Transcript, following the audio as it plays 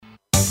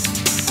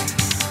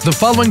The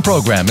following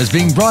program is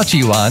being brought to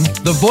you on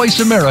the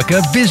Voice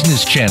America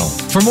Business Channel.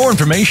 For more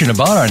information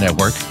about our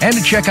network and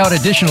to check out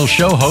additional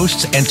show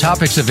hosts and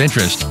topics of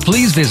interest,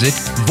 please visit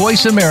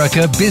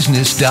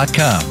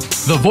voiceamericabusiness.com.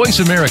 The Voice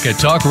America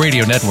Talk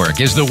Radio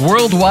Network is the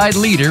worldwide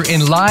leader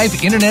in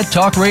live Internet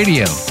talk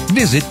radio.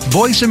 Visit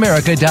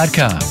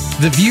voiceamerica.com.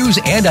 The views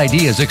and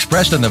ideas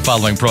expressed on the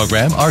following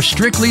program are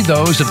strictly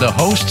those of the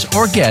hosts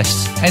or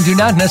guests and do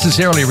not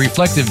necessarily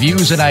reflect the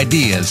views and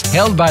ideas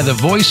held by the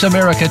Voice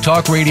America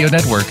Talk Radio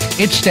Network,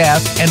 its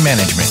staff, and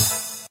management.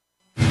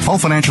 All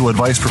financial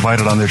advice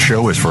provided on this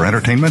show is for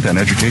entertainment and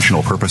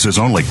educational purposes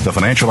only. The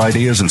financial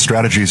ideas and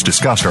strategies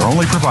discussed are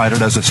only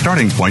provided as a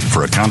starting point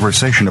for a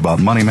conversation about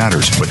money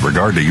matters. With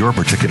regard to your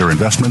particular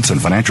investments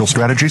and financial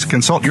strategies,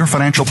 consult your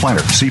financial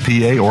planner,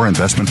 CPA, or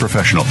investment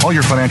professional. All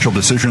your financial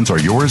decisions are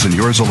yours and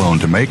yours alone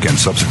to make and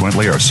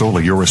subsequently are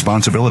solely your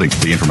responsibility.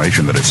 The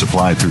information that is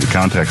supplied through the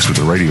context of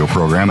the radio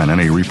program and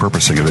any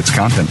repurposing of its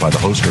content by the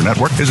host or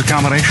network is a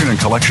combination and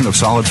collection of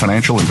solid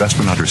financial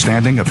investment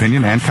understanding,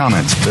 opinion, and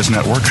comments. This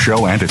network,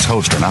 show, and its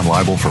host are not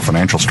liable for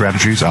financial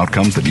strategies,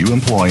 outcomes that you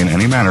employ in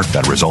any manner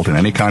that result in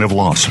any kind of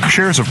loss.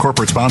 Shares of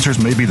corporate sponsors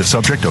may be the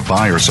subject of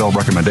buy or sell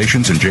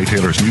recommendations in Jay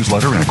Taylor's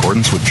newsletter in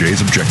accordance with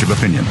Jay's objective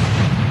opinion.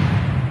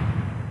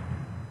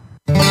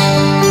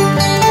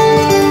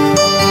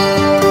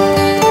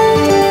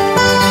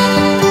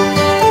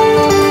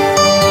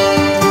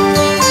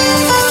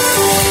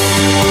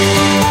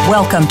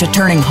 Welcome to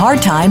Turning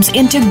Hard Times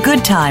into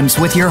Good Times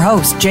with your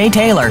host, Jay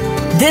Taylor.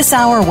 This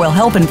hour will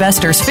help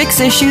investors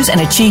fix issues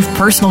and achieve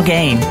personal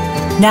gain.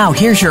 Now,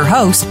 here's your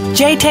host,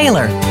 Jay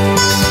Taylor.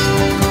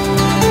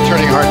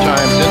 Turning Hard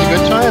Times into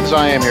Good Times.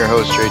 I am your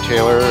host, Jay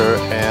Taylor,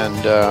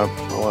 and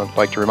I'd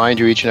like to remind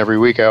you each and every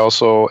week I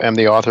also am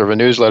the author of a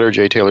newsletter,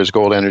 Jay Taylor's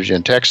Gold, Energy,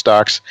 and Tech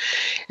Stocks.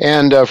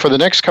 And for the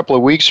next couple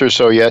of weeks or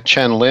so yet,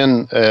 Chen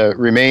Lin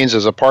remains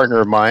as a partner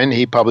of mine.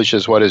 He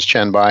publishes What is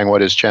Chen Buying,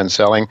 What is Chen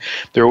Selling.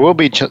 There will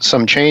be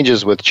some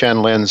changes with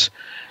Chen Lin's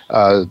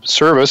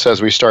service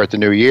as we start the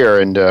new year,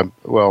 and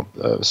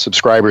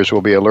subscribers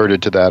will be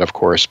alerted to that, of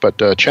course.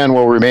 But Chen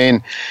will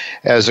remain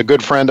as a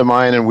good friend of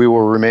mine, and we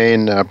will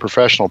remain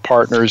professional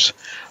partners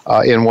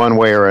in one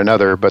way or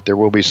another, but there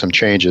will be some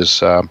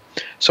changes.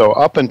 So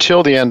up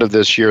until the end of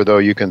this year, though,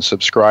 you can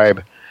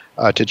subscribe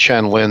to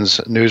Chen Lin's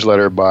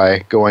newsletter by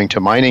going to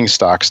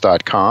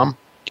miningstocks.com.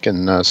 You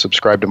can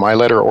subscribe to my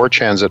letter or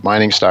Chen's at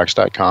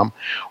miningstocks.com,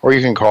 or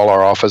you can call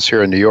our office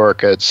here in New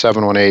York at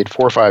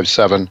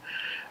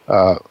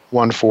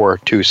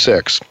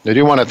 718-457-1426. I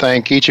do want to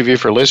thank each of you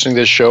for listening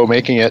to this show,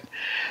 making it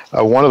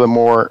one of the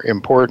more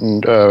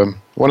important,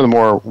 one of the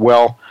more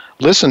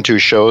well-listened to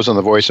shows on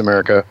the Voice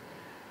America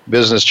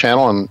Business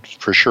Channel, and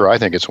for sure I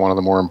think it's one of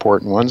the more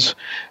important ones.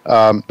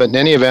 But in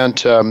any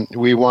event,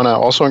 we want to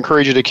also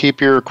encourage you to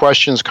keep your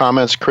questions,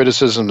 comments,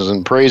 criticisms,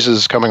 and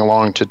praises coming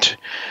along to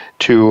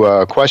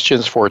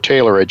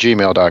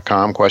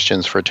questionsfortaylor@gmail.com,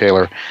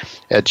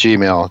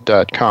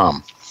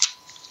 questionsfortaylor@gmail.com.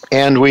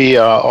 And we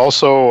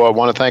also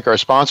want to thank our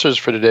sponsors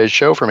for today's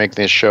show for making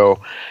this show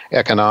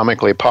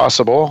economically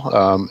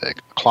possible.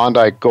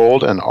 Klondike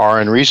Gold and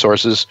RN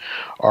Resources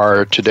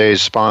are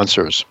today's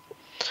sponsors.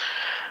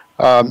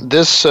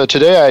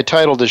 Today I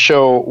titled the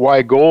show,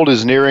 Why Gold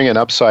is Nearing an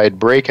Upside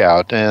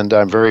Breakout, and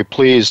I'm very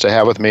pleased to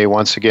have with me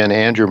once again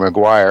Andrew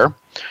Maguire.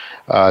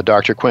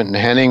 Dr. Quentin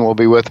Henning will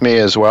be with me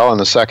as well in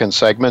the second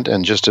segment,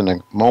 and just in a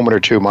moment or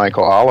two,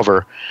 Michael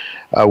Oliver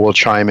will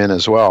chime in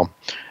as well.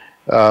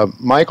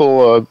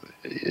 Michael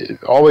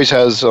always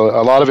has a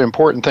lot of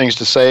important things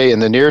to say in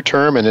the near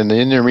term and in the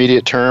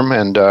intermediate term,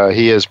 and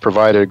he has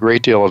provided a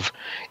great deal of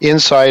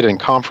insight and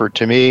comfort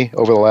to me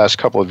over the last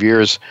couple of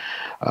years.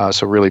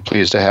 So really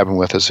pleased to have him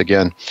with us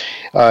again.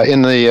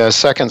 In the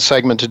second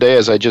segment today,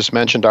 as I just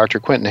mentioned, Dr.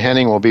 Quentin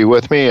Henning will be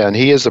with me, and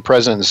he is the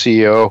president and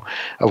CEO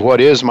of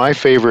what is my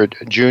favorite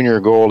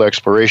junior gold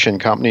exploration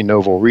company,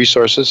 Noble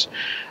Resources.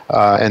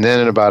 And then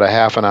in about a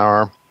half an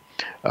hour,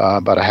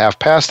 about a half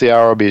past the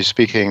hour, I'll be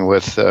speaking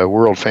with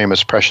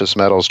world-famous precious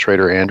metals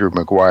trader Andrew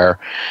Maguire,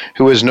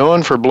 who is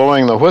known for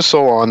blowing the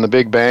whistle on the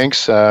big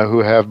banks who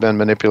have been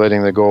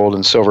manipulating the gold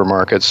and silver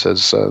markets,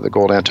 as the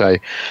gold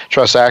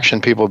antitrust action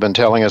people have been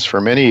telling us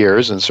for many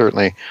years, and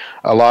certainly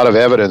a lot of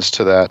evidence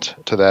to that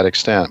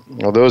extent.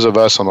 Well, those of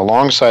us on the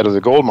long side of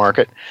the gold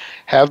market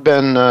have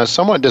been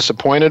somewhat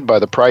disappointed by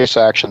the price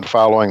action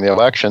following the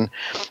election.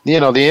 You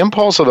know, the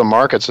impulse of the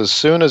markets as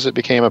soon as it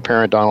became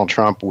apparent Donald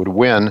Trump would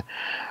win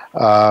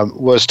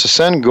was to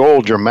send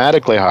gold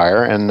dramatically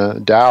higher, and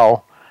the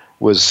Dow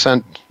was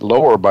sent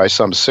lower by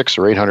some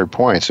 600 or 800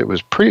 points. It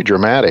was pretty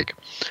dramatic.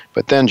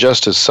 But then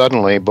just as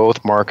suddenly,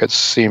 both markets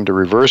seemed to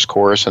reverse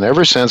course, and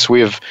ever since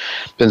we have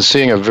been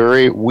seeing a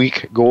very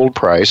weak gold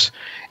price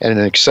and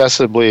an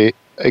excessively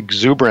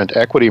exuberant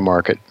equity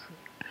market.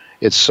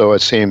 It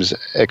seems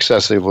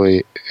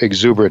excessively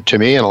exuberant to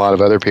me and a lot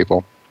of other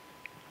people.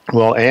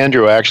 Well,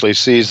 Andrew actually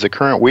sees the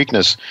current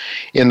weakness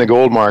in the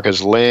gold market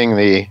as laying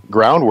the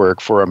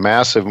groundwork for a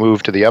massive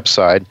move to the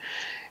upside.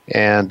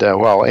 And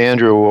while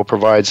Andrew will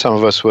provide some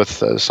of us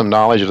with some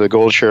knowledge of the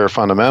gold share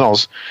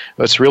fundamentals,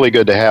 it's really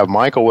good to have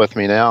Michael with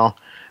me now.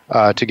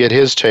 to get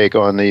his take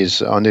on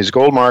these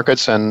gold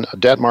markets and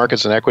debt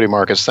markets and equity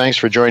markets. Thanks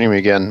for joining me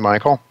again,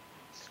 Michael.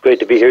 Great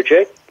to be here,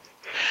 Jay.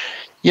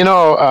 You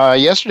know,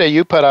 yesterday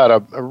you put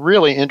out a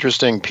really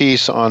interesting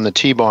piece on the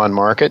T-bond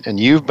market, and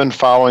you've been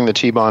following the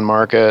T-bond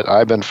market.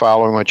 I've been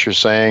following what you're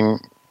saying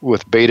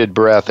with bated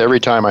breath. Every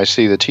time I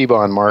see the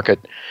T-bond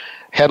market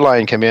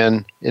headline come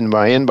in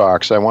my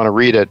inbox, I want to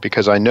read it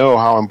because I know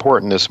how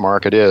important this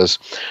market is.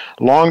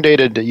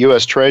 Long-dated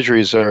U.S.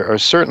 Treasuries are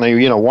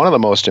certainly, one of the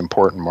most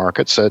important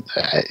markets,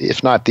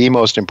 if not the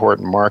most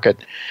important market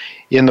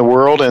in the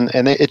world, and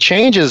it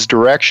changes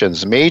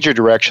directions, major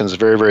directions,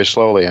 very, very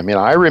slowly. I mean,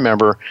 I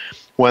remember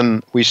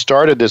when we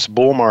started this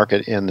bull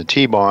market in the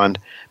T-bond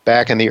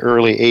back in the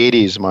early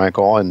 80s,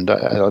 Michael, and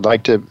I'd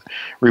like to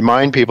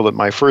remind people that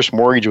my first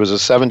mortgage was a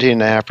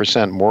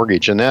 17.5%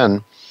 mortgage, and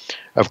then,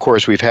 of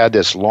course, we've had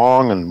this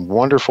long and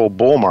wonderful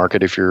bull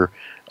market if you're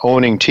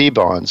owning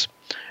T-bonds.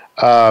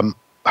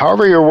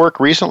 However, your work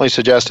recently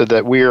suggested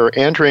that we are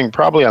entering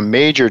probably a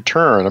major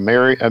turn,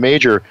 a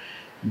major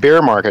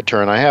bear market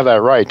turn. I have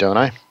that right, don't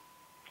I?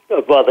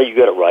 Well, you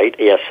got it right,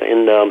 yes.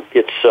 And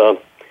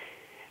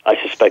I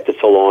suspect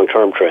it's a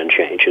long-term trend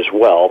change as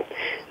well.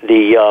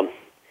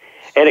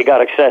 And it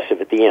got excessive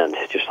at the end,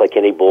 just like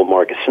any bull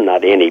markets,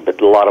 not any, but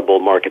a lot of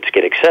bull markets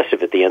get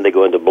excessive at the end. They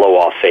go into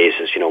blow-off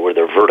phases, where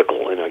they're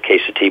vertical. In the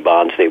case of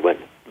T-bonds, they went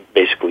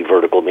basically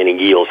vertical, meaning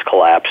yields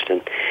collapsed,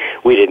 and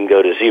we didn't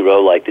go to zero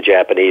like the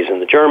Japanese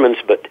and the Germans,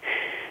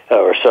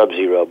 or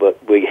sub-zero,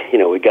 but we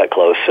got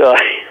close.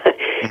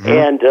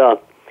 And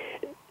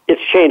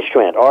it's changed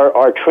trend.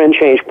 Our trend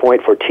change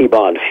point for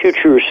T-bond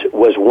futures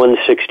was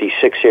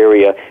 166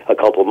 area a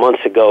couple of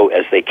months ago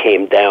as they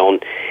came down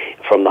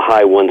from the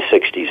high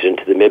 160s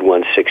into the mid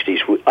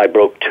 160s. I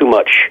broke too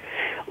much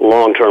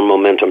long-term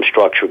momentum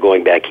structure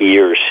going back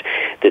years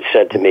that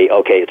said to me,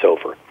 okay, it's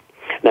over.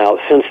 Now,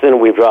 since then,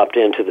 we've dropped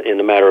in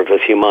the matter of a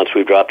few months,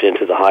 we've dropped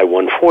into the high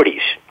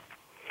 140s.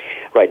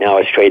 Right now,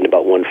 it's trading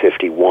about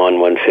 151,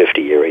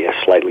 150 area,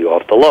 slightly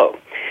off the low.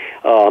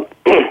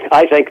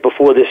 I think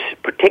before this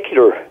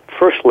particular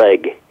first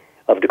leg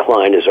of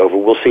decline is over,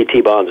 we'll see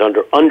T-bonds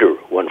under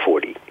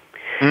 140.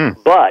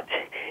 But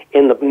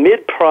in the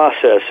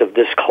mid-process of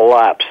this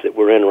collapse that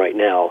we're in right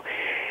now,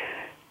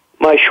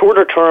 my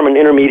shorter-term and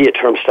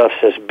intermediate-term stuff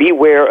says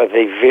beware of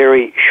a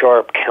very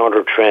sharp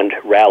counter-trend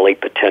rally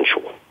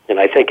potential. And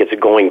I think it's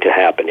going to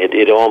happen.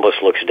 It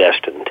almost looks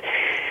destined.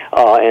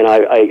 And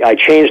I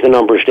change the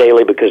numbers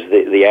daily because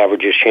the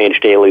averages change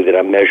daily that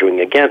I'm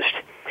measuring against.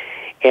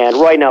 And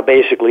right now,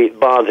 basically,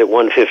 bonds at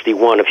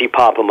 151, if you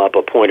pop them up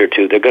a point or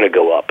two, they're going to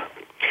go up.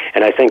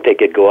 And I think they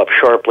could go up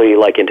sharply,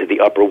 like into the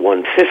upper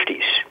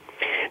 150s.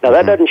 Now,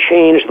 that doesn't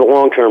change the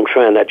long-term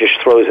trend. That just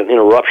throws an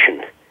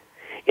interruption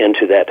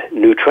into that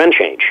new trend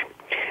change.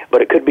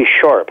 But it could be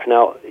sharp.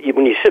 Now,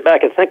 when you sit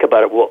back and think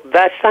about it, well,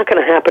 that's not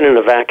going to happen in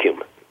a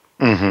vacuum.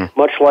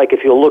 Much like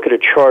if you look at a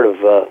chart of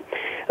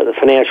the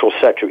financial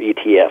sector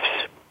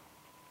ETFs,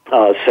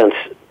 since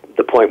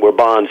the point where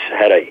bonds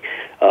had a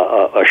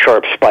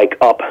sharp spike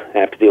up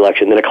after the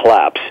election, then a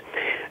collapse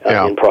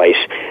in price.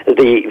 The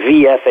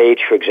VFH,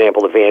 for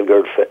example, the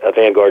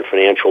Vanguard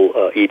Financial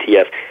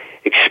ETF,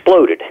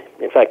 exploded.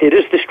 In fact, it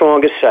is the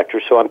strongest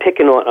sector, so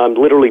I'm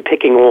literally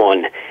picking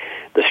on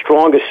the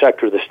strongest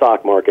sector of the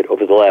stock market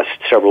over the last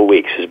several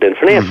weeks has been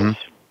financials.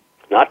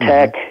 Not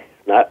tech,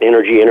 not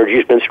energy. Energy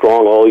has been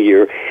strong all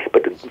year,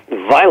 but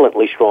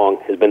violently strong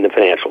has been the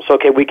financials.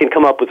 Okay, we can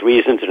come up with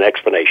reasons and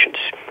explanations.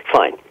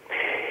 Fine.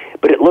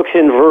 But it looks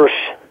inverse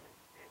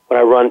when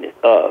I run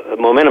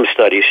momentum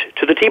studies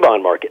to the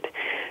T-bond market.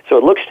 So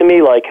it looks to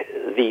me like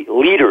the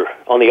leader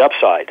on the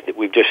upside that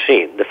we've just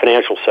seen, the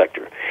financial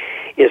sector,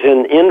 is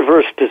in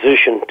inverse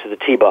position to the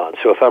T-bonds.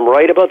 So if I'm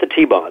right about the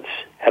T-bonds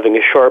having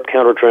a sharp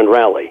counter-trend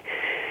rally,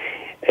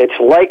 it's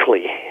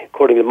likely,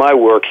 according to my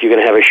work, you're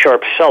going to have a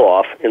sharp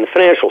sell-off in the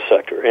financial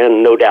sector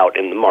and no doubt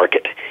in the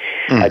market.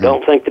 I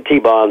don't think the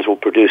T-bonds will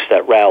produce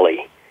that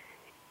rally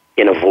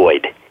in a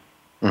void.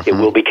 It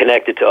will be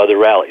connected to other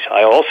rallies.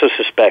 I also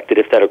suspect that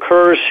if that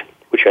occurs,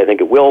 which I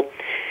think it will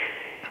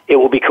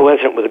be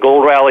coincident with a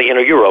gold rally and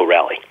a euro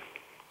rally,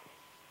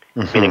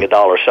 meaning a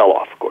dollar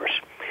sell-off, of course.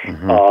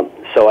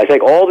 So I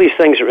think all these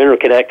things are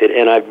interconnected,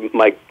 and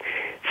my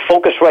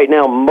focus right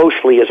now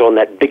mostly is on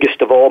that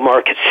biggest of all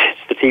markets,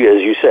 as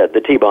you said,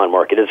 the T-bond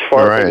market. It's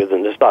far bigger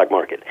than the stock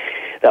market.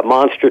 That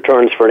monster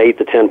turns for an 8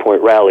 to 10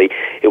 point rally.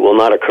 It will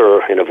not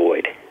occur in a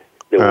void.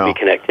 There will be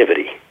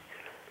connectivity.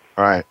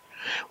 Right.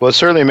 Well, it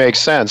certainly makes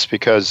sense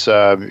because,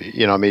 at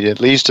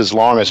least as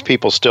long as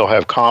people still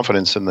have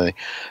confidence in the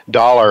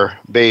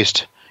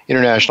dollar-based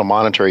international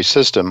monetary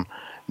system,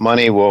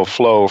 money will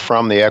flow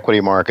from the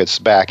equity markets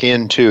back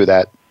into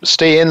that,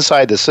 stay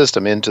inside the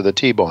system, into the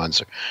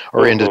T-bonds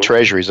or into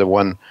treasuries of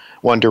one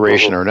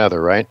duration or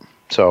another, right?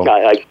 So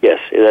yes,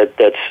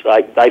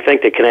 I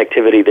think the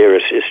connectivity there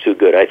is too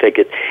good. I think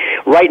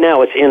right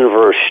now it's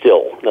inverse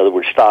still. In other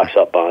words, stocks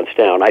up, bonds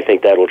down. I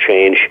think that'll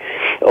change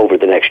over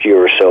the next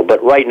year or so.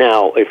 But right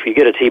now, if you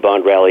get a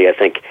T-bond rally, I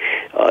think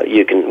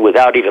you can,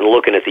 without even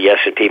looking at the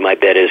S&P, my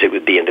bet is it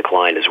would be in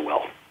decline as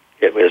well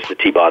as the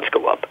T-bonds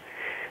go up.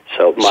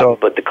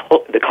 But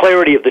the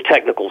clarity of the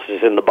technicals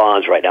is in the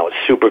bonds right now. It's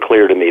super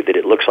clear to me that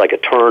it looks like a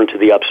turn to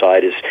the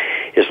upside is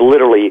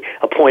literally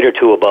a point or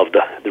two above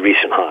the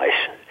recent highs.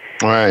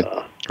 Right.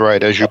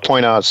 Right, as you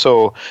point out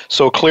so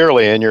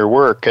clearly in your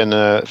work, and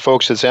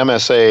folks, it's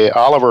MSA,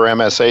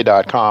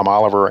 OliverMSA.com,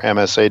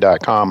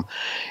 OliverMSA.com.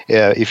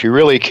 If you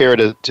really care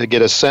to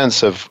get a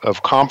sense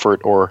of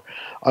comfort or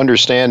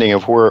understanding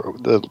of where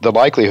the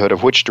likelihood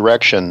of which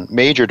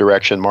major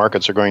direction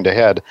markets are going to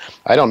head,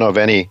 I don't know of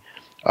any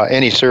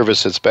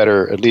service that's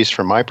better, at least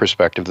from my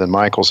perspective, than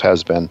Michael's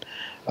has been,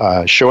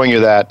 showing you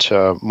that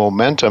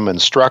momentum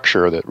and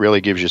structure that really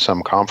gives you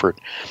some comfort.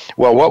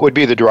 Well, what would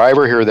be the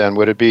driver here then?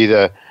 Would it be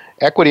the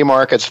equity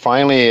markets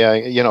finally,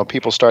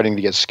 people starting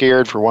to get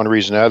scared for one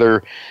reason or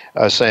another,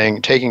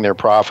 taking their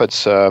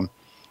profits, would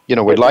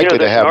likely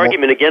to have an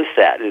argument against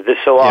that. It's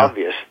so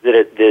obvious that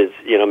it is,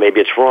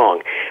 maybe it's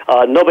wrong.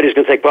 Nobody's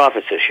going to take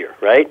profits this year,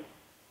 right?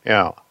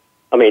 Yeah.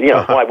 I mean,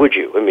 why would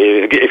you? I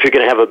mean, if you're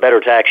going to have a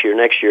better tax year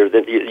next year,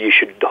 then you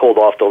should hold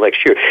off till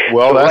next year.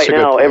 Well, that's right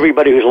now,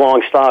 everybody who's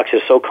long stocks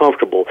is so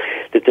comfortable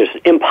that it's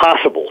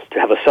impossible to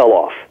have a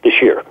sell-off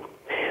this year.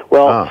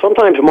 Well,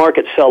 sometimes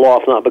markets sell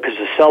off not because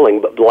of selling,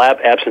 but the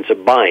absence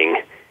of buying.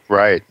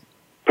 Right.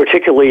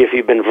 Particularly if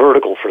you've been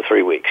vertical for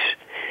 3 weeks.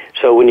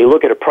 So when you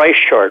look at a price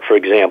chart, for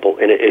example,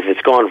 and if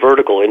it's gone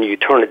vertical and you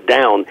turn it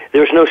down,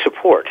 there's no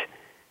support.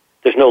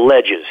 There's no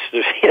ledges.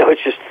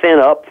 It's just thin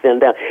up, thin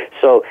down.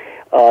 So,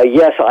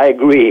 yes, I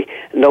agree.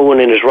 No one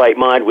in his right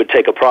mind would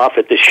take a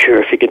profit this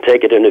year if he could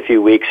take it in a few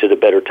weeks at a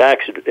better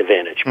tax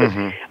advantage.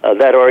 But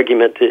that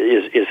argument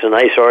is a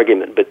nice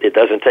argument, but it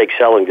doesn't take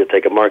selling to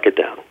take a market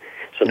down.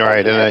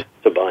 Right, and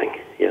buying,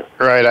 yeah.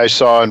 Right, I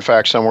saw, in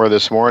fact, somewhere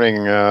this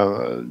morning,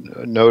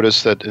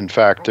 notice that, in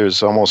fact,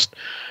 there's almost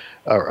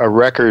a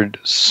record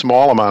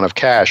small amount of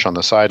cash on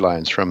the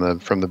sidelines from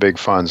the big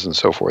funds and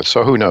so forth.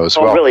 So who knows?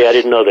 Oh, really? I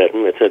didn't know that.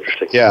 That's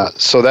interesting. Yeah.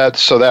 So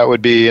that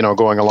would be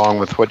going along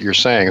with what you're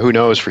saying. Who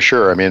knows for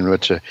sure? I mean,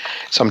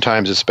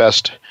 sometimes it's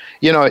best.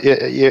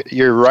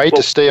 You're right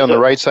to stay on the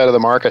right side of the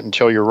market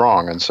until you're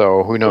wrong, and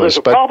so who knows? Well, there's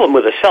a problem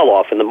with a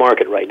sell-off in the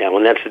market right now,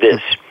 and that's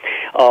this.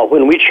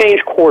 When we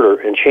change quarter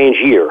and change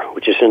year,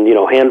 which is in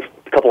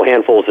a couple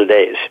handfuls of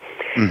days,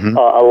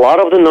 a lot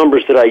of the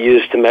numbers that I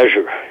use to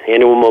measure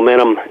annual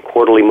momentum,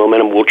 quarterly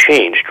momentum will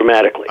change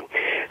dramatically,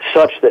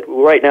 such that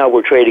right now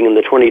we're trading in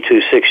the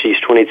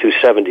 2260s,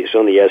 2270s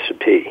on the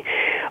S&P.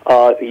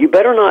 You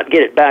better not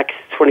get it back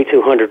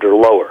 2200 or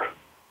lower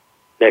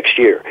next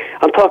year.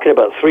 I'm talking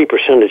about 3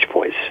 percentage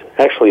points,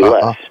 actually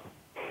less.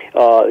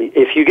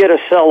 If you get a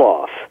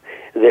sell-off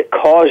that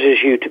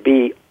causes you to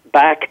be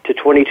back to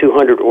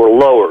 2200 or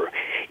lower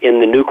in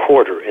the new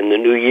quarter, in the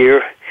new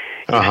year,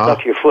 you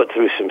stuck your foot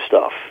through some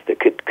stuff that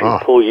could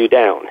pull you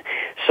down.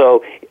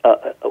 So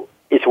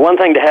it's one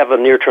thing to have a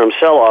near-term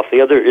sell-off.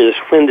 The other is,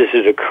 when does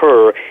it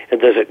occur,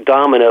 and does it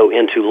domino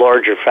into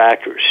larger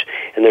factors?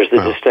 And there's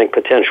the distinct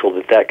potential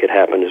that could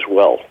happen as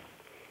well.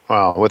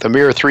 Wow, with a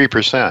mere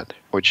 3%,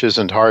 which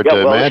isn't hard to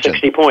imagine.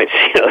 60 points.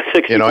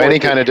 60 points. Any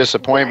kind of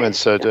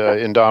disappointments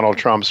in Donald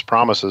Trump's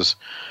promises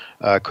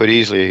could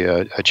easily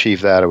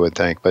achieve that, I would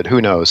think, but who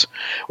knows?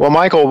 Well,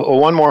 Michael,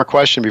 one more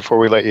question before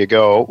we let you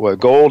go.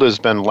 Gold has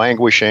been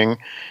languishing,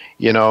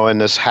 in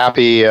this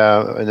happy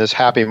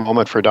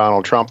moment for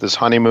Donald Trump, this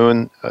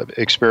honeymoon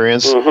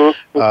experience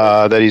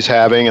that he's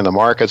having, and the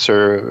markets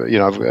are,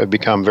 have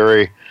become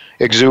very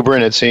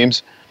exuberant, it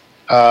seems.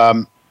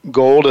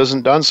 Gold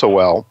hasn't done so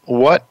well.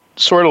 What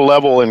sort of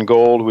level in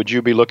gold would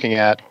you be looking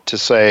at to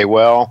say,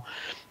 well,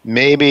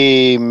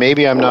 maybe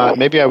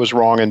I was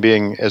wrong in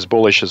being as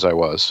bullish as I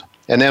was?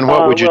 And then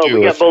what would you do?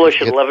 We got bullish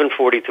at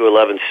 1140 to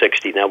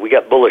 1160. Now, we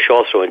got bullish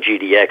also on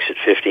GDX at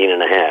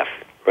 15.5.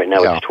 Right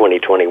now it's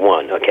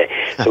 2021. Okay,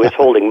 so it's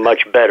holding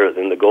much better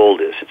than the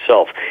gold is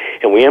itself.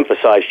 And we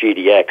emphasize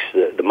GDX,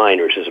 the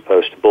miners, as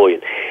opposed to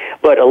bullion.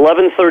 But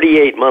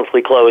 1138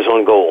 monthly close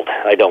on gold,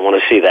 I don't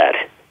want to see that.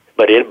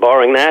 But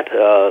barring that,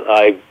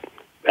 I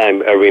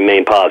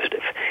remain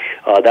positive.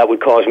 That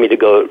would cause me to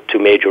go to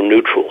major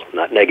neutral,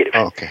 not negative.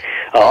 Okay.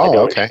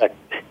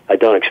 I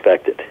don't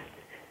expect it.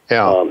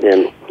 Yeah.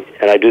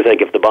 And I do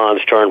think if the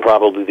bonds turn,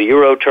 probably the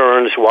euro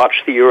turns.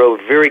 Watch the euro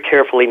very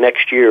carefully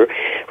next year.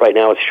 Right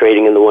now it's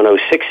trading in the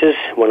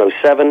 106s,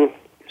 107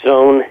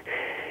 zone.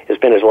 It's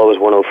been as low as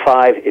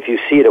 105. If you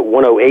see it at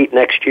 108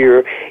 next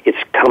year, it's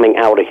coming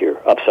out of here,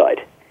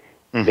 upside.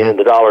 Meaning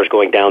the dollar is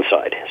going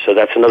downside. So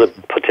that's another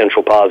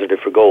potential positive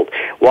for gold.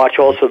 Watch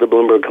also the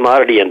Bloomberg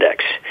Commodity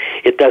Index.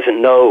 It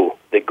doesn't know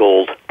that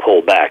gold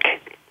pulled back.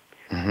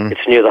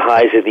 It's near the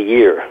highs of the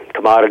year.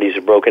 Commodities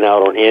are broken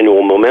out on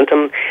annual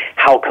momentum.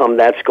 How come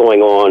that's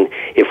going on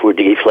if we're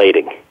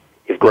deflating?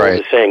 If gold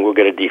is saying we're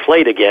going to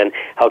deflate again,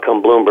 how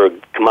come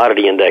Bloomberg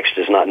Commodity Index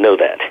does not know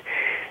that?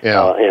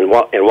 Yeah. And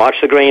watch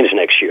the grains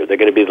next year. They're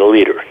going to be the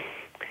leader.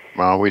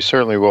 Well, we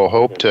certainly will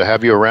hope to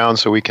have you around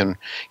so we can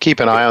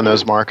keep an eye on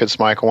those markets.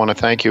 Mike, I want to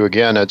thank you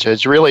again.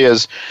 It really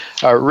is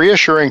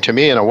reassuring to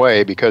me in a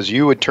way, because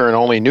you would turn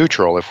only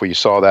neutral if we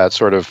saw that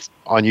sort of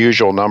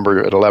unusual number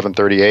at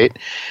 1138.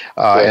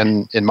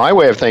 And in my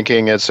way of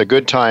thinking, it's a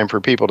good time for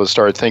people to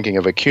start thinking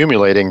of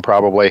accumulating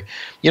probably.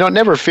 It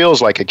never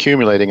feels like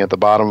accumulating at the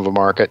bottom of a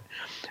market.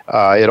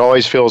 It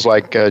always feels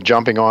like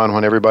jumping on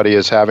when everybody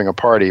is having a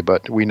party,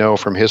 but we know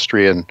from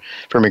history and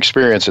from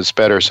experience it's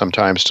better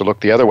sometimes to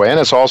look the other way. And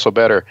it's also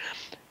better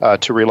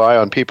to rely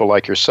on people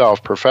like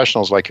yourself,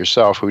 professionals like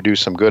yourself, who do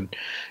some good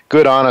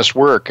honest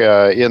work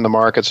in the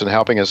markets and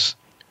helping us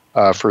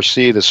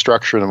foresee the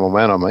structure and the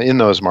momentum in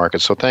those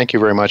markets. So thank you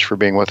very much for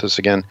being with us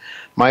again.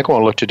 Michael,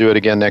 I'll look to do it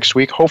again next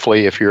week,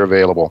 hopefully, if you're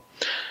available.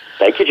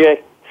 Thank you,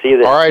 Jay. See you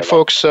then. All right,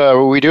 folks,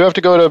 we do have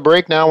to go to a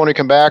break now. When we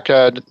come back,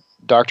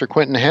 Dr.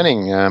 Quinton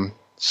Henning,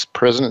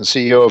 President and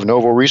CEO of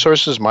Novo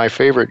Resources, my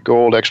favorite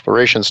gold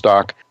exploration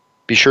stock.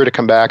 Be sure to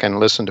come back and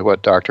listen to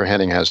what Dr.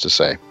 Henning has to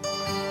say.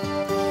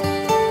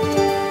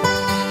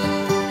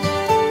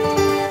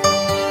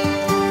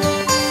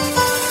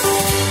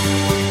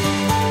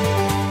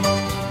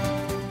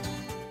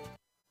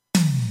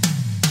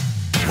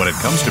 When it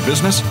comes to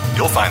business,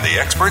 you'll find the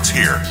experts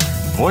here.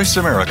 Voice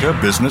America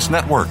Business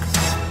Network.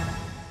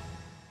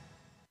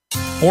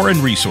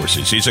 Auryn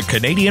Resources is a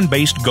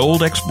Canadian-based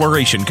gold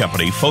exploration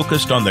company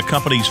focused on the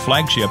company's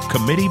flagship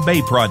Committee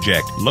Bay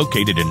project,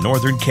 located in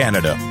northern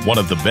Canada, one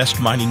of the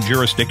best mining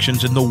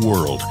jurisdictions in the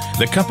world.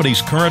 The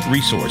company's current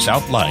resource,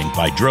 outlined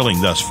by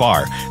drilling thus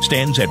far,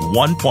 stands at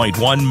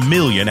 1.1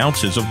 million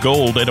ounces of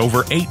gold at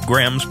over 8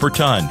 grams per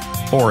ton.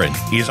 Auryn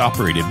is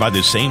operated by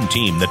the same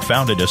team that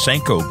founded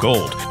Asanko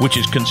Gold, which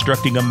is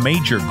constructing a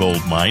major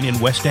gold mine in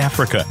West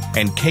Africa,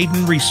 and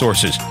Caden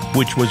Resources,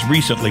 which was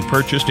recently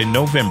purchased in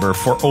November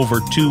for over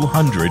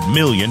 $200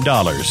 million.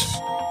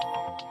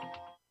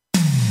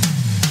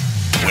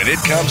 When it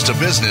comes to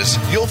business,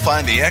 you'll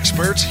find the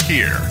experts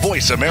here.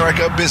 Voice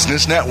America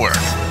Business Network.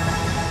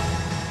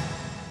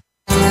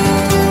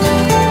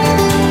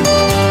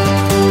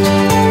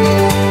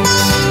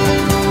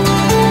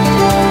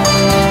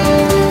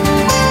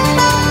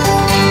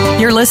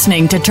 You're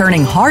listening to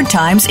Turning Hard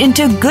Times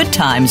into Good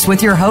Times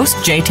with your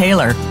host, Jay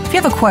Taylor. If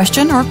you have a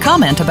question or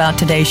comment about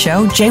today's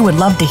show, Jay would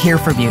love to hear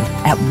from you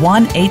at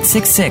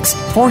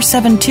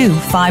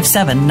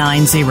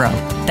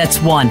 1-866-472-5790. That's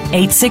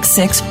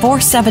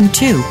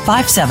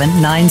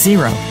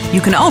 1-866-472-5790. You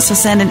can also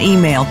send an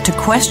email to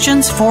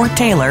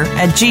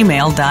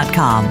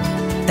questionsfortaylor@gmail.com.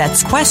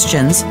 That's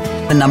questions,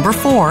 the number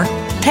 4,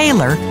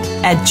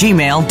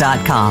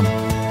 Taylor@gmail.com.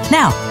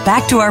 Now,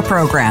 back to our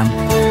program.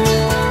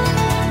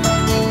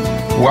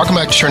 Welcome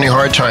back to Turning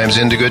Hard Times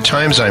into Good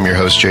Times. I'm your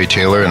host, Jay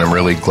Taylor, and I'm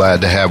really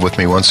glad to have with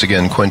me once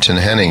again Quinton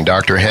Henning.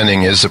 Dr.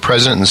 Henning is the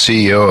president and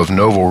CEO of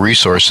Novo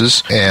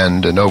Resources,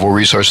 and Novo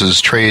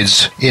Resources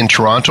trades in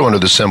Toronto under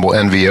the symbol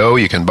NVO.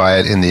 You can buy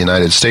it in the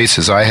United States,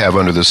 as I have,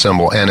 under the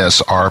symbol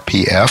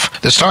NSRPF.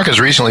 The stock has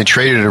recently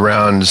traded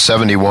around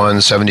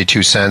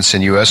 72 cents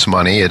in U.S.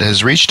 money. It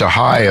has reached a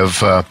high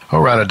of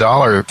around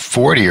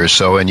 $1.40 or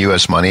so in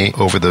U.S. money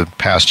over the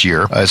past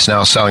year. It's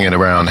now selling at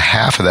around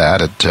half of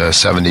that at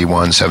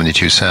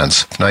 72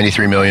 cents.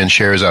 93 million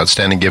shares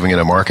outstanding, giving it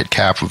a market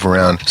cap of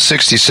around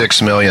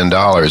 $66 million.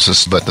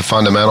 But the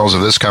fundamentals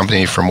of this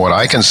company, from what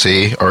I can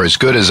see, are as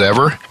good as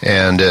ever,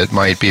 and it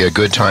might be a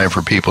good time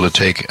for people to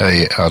take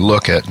a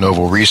look at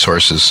Novo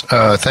Resources.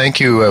 Thank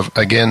you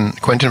again,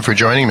 Quinton, for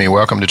joining me.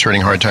 Welcome to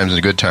Turning Hard Times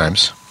into Good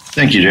Times.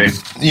 Thank you, Jay.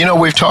 You know,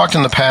 we've talked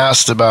in the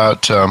past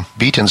about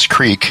Beaton's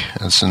Creek.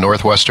 It's in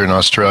northwestern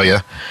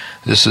Australia.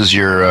 This is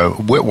your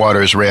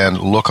Whitwater's Rand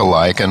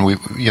look-alike, and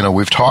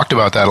we've talked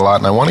about that a lot,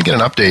 and I want to get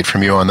an update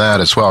from you on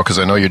that as well, because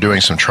I know you're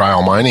doing some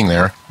trial mining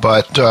there.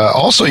 But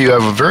also, you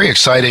have a very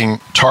exciting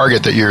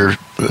target that you're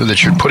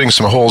putting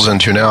some holes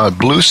into now at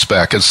Blue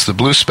Spec. It's the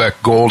Blue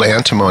Spec gold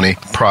antimony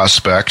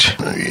prospect,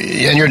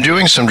 and you're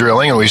doing some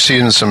drilling, and we've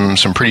seen some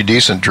pretty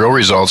decent drill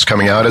results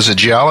coming out. As a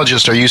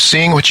geologist, are you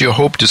seeing what you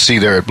hope to see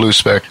there at Blue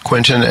Spec,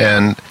 Quinton,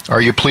 and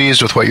are you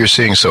pleased with what you're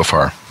seeing so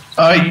far?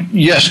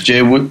 Yes,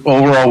 Jay.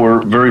 Overall,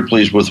 we're very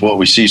pleased with what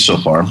we see so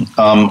far.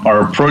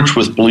 Our approach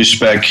with Blue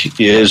Spec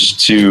is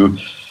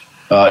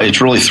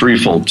it's really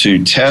threefold: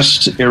 to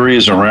test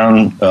areas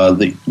around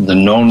the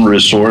known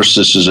resource.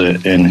 This is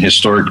an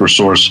historic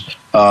resource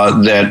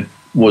that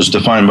was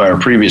defined by our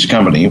previous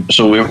company.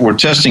 So we're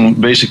testing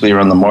basically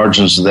around the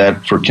margins of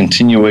that for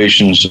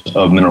continuations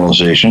of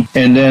mineralization.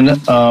 And then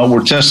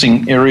we're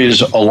testing areas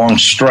along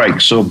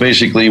strike. So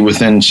basically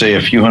within, say,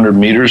 a few hundred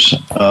meters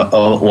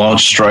along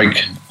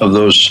strike of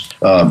those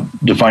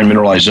defined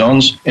mineralized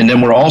zones. And then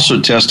we're also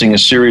testing a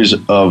series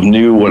of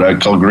new, what I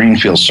call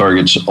greenfield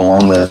targets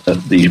along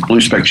the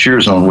Blue Spec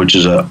Shear Zone, which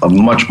is a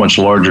much, much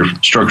larger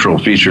structural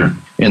feature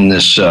in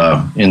this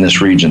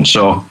region.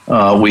 So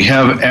we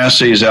have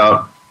assays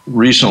out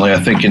recently. I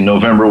think in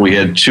November we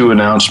had 2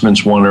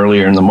 announcements, one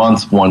earlier in the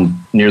month, one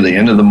near the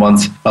end of the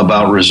month,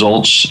 about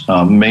results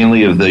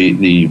mainly of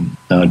the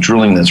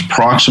drilling that's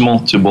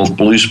proximal to both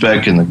Blue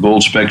Spec and the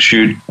Gold Spec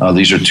chute.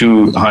 These are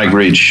 2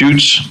 high-grade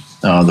chutes.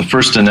 The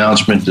first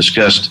announcement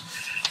discussed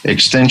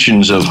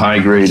extensions of high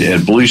grade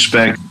at Blue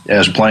Spec.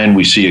 As planned,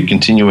 we see a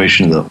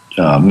continuation of the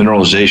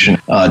mineralization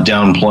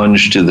down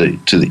plunge to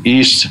the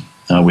east.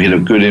 We had a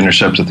good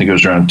intercept. I think it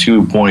was around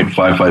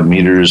 2.55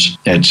 meters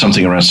at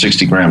something around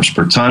 60 grams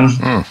per ton.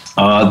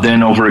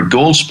 Then over at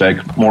Gold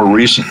Spec, more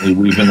recently,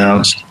 we've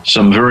announced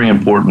some very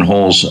important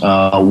holes.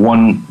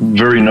 One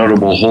very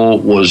notable hole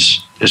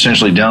was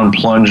essentially down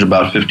plunge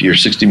about 50 or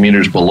 60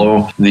 meters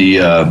below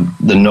the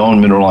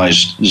known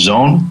mineralized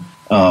zone.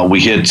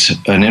 We hit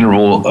an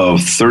interval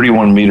of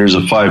 31 meters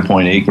of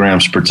 5.8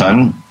 grams per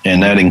ton,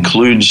 and that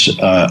includes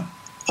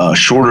a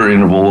shorter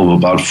interval of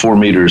about 4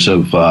 meters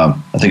of, I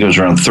think it was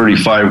around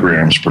 35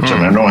 grams per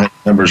ton. I don't have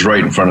the numbers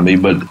right in front of me,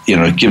 but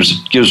it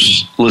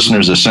gives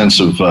listeners a sense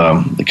of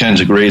the kinds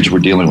of grades we're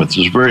dealing with.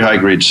 It's a very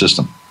high-grade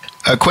system.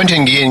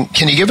 Quentin,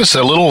 can you give us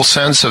a little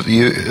sense of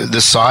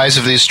the size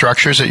of these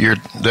structures that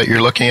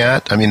you're looking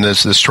at? I mean, the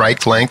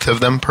strike length of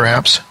them,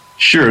 perhaps?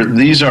 Sure.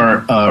 These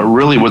are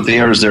really what they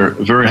are is they're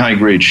very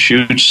high-grade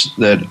chutes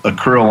that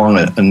occur along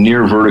a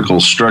near vertical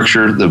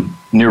structure. The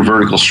near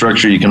vertical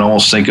structure, you can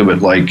almost think of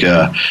it like,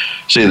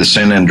 say, the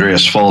San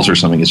Andreas Fault or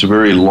something. It's a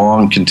very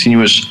long,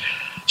 continuous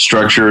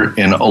structure,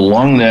 and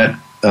along that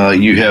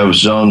you have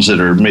zones that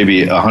are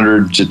maybe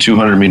 100 to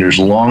 200 meters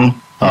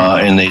long,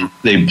 and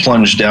they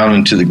plunge down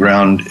into the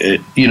ground,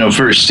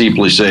 very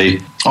steeply, say,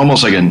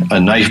 almost like a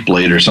knife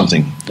blade or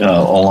something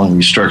along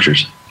these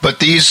structures. But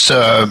this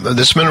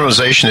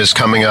mineralization is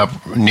coming up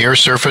near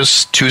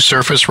surface, to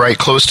surface, right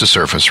close to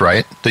surface,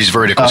 right? These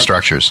vertical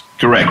structures.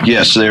 Correct.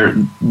 Yes,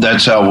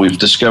 that's how we've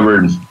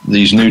discovered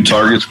these new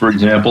targets. For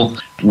example,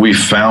 we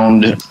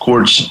found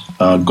quartz,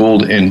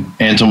 gold, and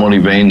antimony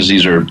veins.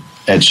 These are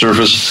at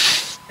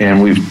surface,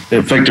 and we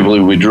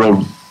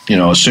drilled.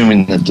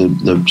 Assuming that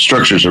the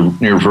structures are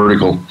near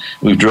vertical,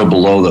 we've drilled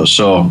below those.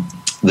 So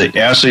the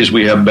assays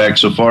we have back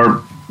so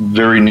far,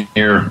 very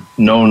near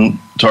known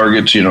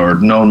targets, or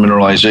known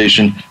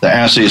mineralization. The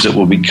assays that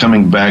will be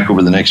coming back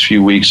over the next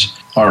few weeks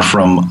are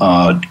from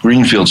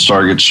greenfields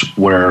targets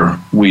where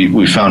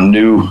we found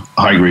new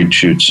high-grade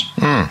chutes.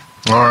 All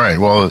right.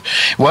 Well,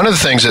 one of the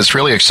things that's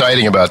really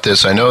exciting about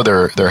this, I know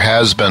there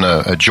has been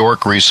a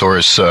JORC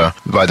resource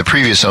by the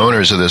previous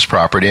owners of this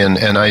property, and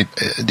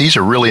these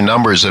are really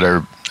numbers that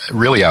are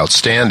really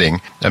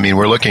outstanding. I mean,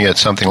 we're looking at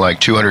something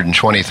like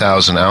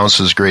 220,000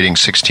 ounces grading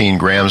 16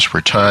 grams per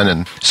ton,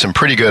 and some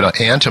pretty good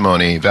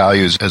antimony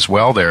values as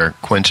well there,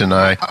 Quentin.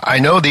 I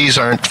know these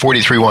aren't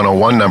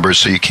 43101 numbers,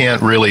 so you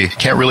can't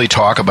really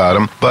talk about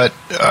them, but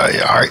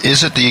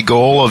is it the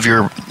goal of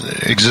your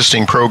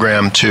existing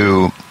program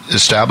to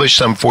establish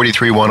some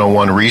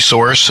 43101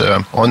 resource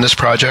on this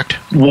project?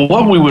 Well,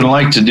 what we would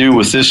like to do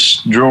with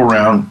this drill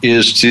round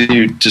is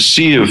to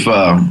see if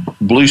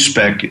Blue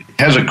Spec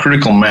has a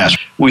critical mass.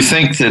 We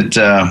think that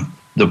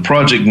the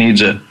project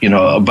needs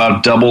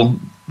about double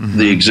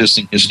the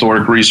existing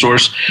historic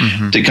resource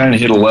to kind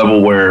of hit a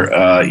level where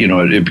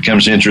it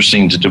becomes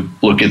interesting to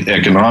look at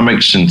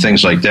economics and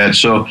things like that.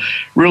 So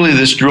really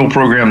this drill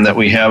program that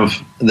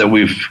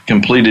we've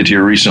completed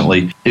here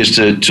recently is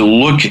to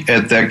look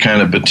at that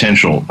kind of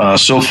potential.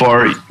 So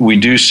far we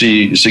do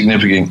see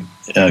significant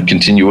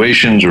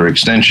continuations or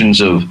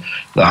extensions of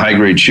the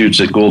high-grade chutes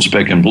at Gold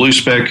Spec and Blue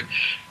Spec.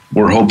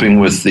 We're hoping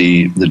with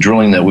the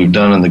drilling that we've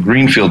done on the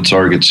greenfield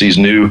targets, these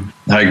new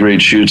high-grade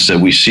chutes, that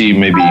we see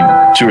maybe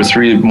 2 or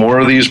 3 more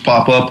of these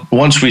pop up.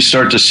 Once we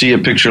start to see a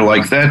picture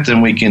like that,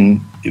 then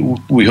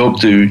we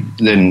hope to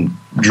then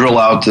drill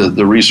out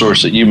the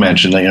resource that you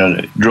mentioned,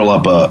 drill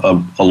up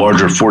a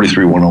larger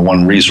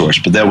 43101 resource,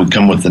 but that would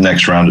come with the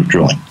next round of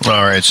drilling.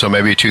 All right, so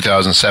maybe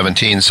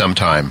 2017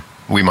 sometime.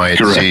 We might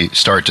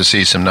start to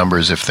see some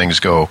numbers if things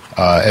go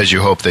as you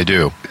hope they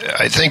do.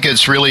 I think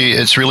it's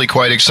really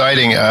quite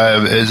exciting.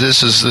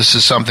 This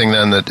is something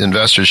then that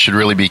investors should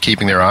really be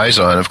keeping their eyes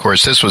on. Of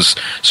course, this was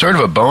sort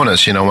of a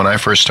bonus. When I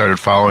first started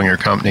following your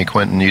company,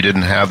 Quentin, you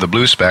didn't have the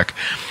Blue Spec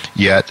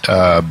yet,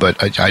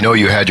 but I know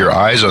you had your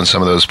eyes on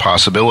some of those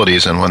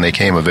possibilities, and when they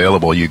came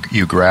available,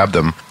 you grabbed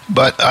them.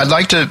 But I'd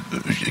like to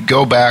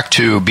go back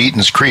to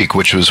Beaton's Creek,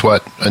 which was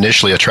what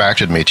initially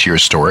attracted me to your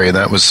story, and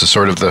that was the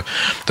sort of the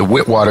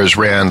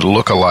Witwatersrand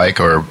look-alike,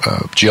 or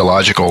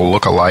geological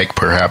look-alike,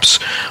 perhaps.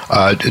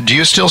 Do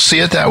you still see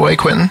it that way,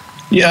 Quentin?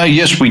 Yeah,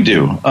 yes, we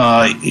do.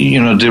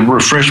 To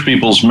refresh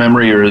people's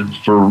memory, or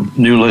for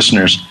new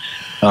listeners,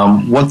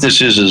 what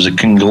this is a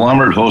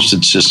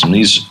conglomerate-hosted system.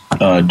 These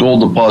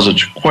gold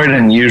deposits are quite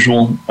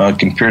unusual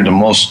compared to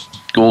most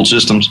gold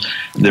systems.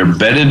 They're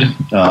bedded,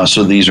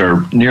 so these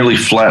are nearly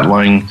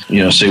flat-lying,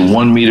 say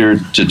 1 meter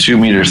to 2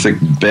 meter thick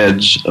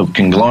beds of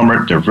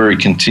conglomerate. They're very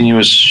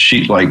continuous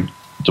sheet-like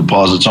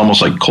deposits,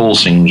 almost like coal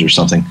seams or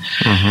something.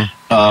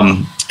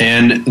 And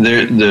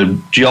the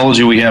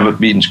geology we have at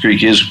Beaton's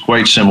Creek is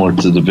quite similar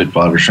to the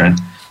Witwatersrand.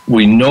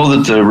 We know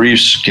that the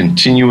reefs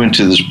continue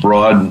into this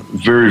broad,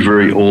 very,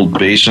 very old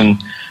basin,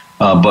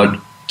 but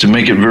to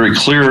make it very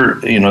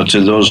clear,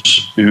 to those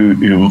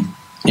who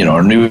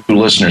our new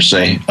listeners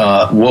say,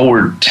 what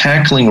we're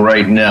tackling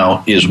right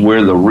now is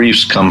where the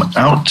reefs come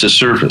out to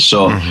surface.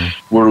 So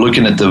we're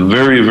looking at the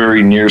very,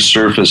 very near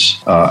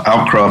surface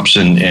outcrops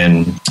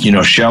and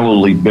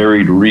shallowly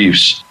buried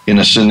reefs in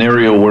a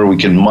scenario where we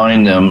can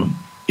mine them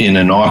in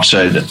an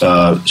oxide,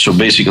 so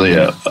basically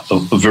a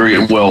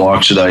very well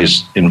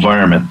oxidized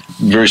environment.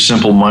 Very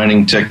simple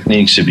mining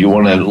techniques. If you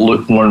want to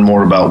learn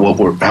more about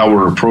how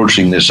we're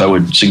approaching this, I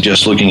would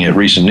suggest looking at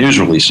recent news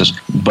releases.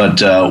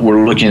 But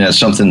we're looking at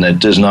something that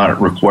does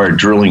not require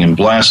drilling and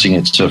blasting.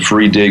 It's a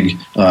free dig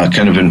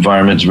kind of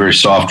environment. It's very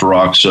soft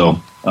rock, so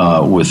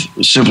with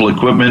simple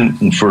equipment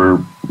and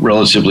for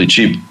relatively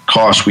cheap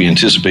cost, we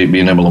anticipate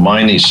being able to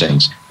mine these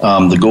things.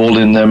 The gold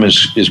in them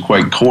is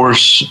quite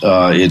coarse.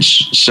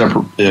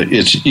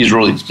 It's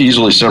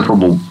easily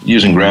separable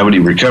using gravity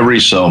recovery.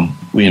 So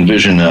we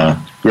envision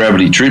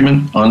gravity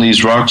treatment on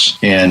these rocks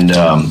and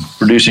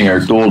producing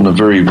our gold in a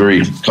very,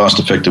 very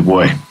cost-effective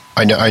way.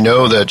 I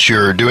know that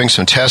you're doing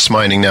some test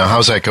mining now.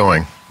 How's that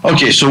going?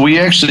 Okay, so we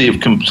actually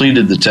have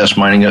completed the test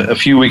mining. A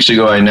few weeks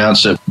ago, I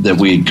announced that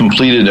we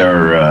completed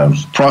our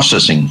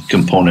processing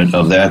component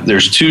of that.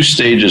 There's 2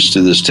 stages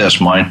to this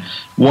test mine.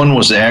 One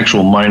was the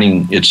actual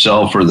mining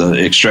itself, or the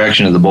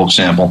extraction of the bulk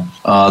sample.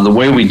 The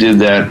way we did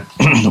that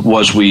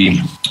was we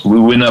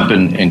went up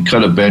and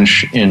cut a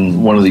bench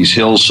in one of these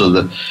hills. So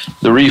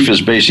the reef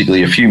is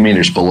basically a few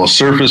meters below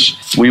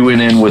surface. We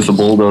went in with the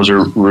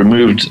bulldozer,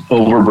 removed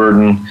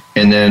overburden,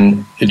 and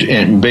then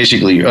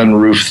basically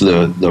unroofed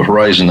the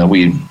horizon that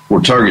we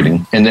were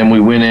targeting. And then we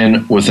went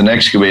in with an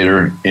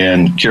excavator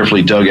and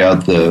carefully dug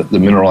out the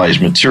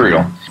mineralized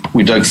material.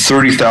 We dug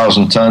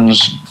 30,000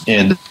 tons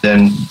and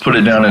then put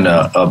it down in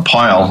a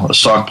pile, a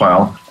stock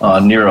pile,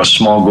 near a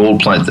small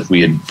gold plant that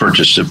we had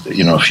purchased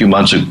a few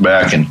months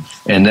back.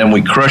 And then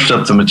we crushed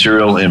up the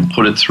material and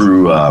put it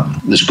through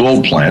this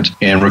gold plant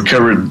and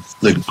recovered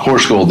the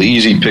coarse gold, the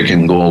easy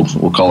picking gold,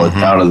 we'll call it,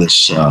 out of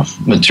this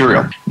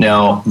material.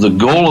 Now, the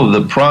goal of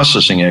the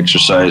processing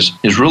exercise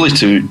is really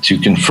to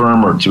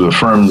confirm or to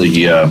affirm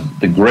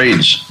the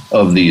grades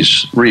of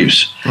these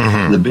reefs.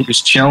 The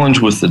biggest challenge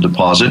with the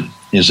deposit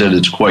is that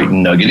it's quite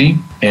nuggety,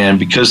 and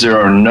because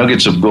there are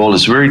nuggets of gold,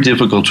 it's very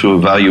difficult to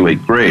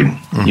evaluate grade.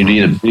 You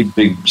need a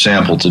big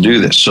sample to do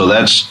this. So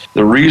that's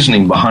the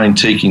reasoning behind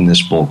taking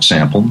this bulk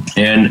sample.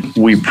 And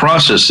we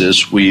process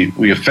this. We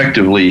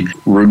effectively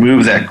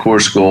remove that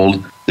coarse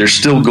gold. There's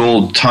still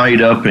gold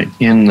tied up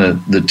in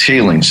the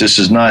tailings. This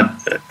is not,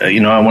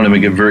 I want to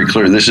make it very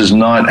clear, this is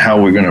not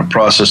how we're going to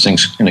process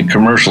things in a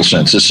commercial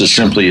sense. This is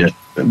simply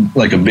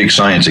like a big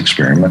science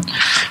experiment.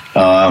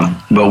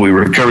 But we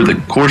recovered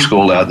the coarse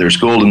gold out. There's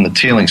gold in the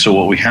tailings. So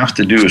what we have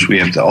to do is we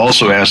have to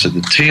also acid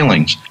the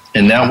tailings.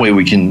 And that way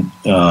we can,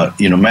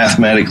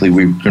 mathematically,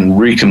 we can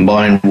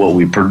recombine what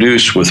we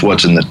produce with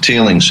what's in the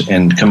tailings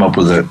and come up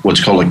with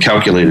what's called a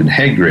calculated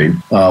head grade,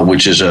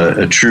 which is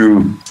a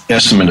true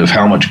estimate of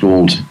how much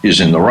gold is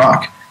in the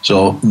rock.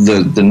 So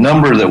the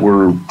number that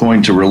we're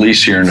going to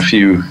release here in a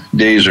few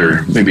days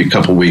or maybe a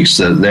couple weeks,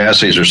 the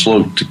assays are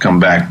slow to come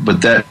back,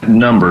 but that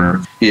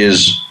number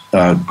is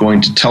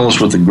going to tell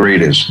us what the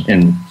grade is.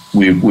 And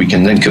we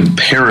can then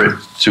compare it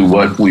to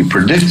what we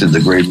predicted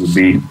the grade would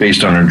be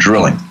based on our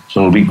drilling. So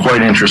it'll be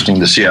quite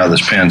interesting to see how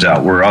this pans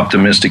out. We're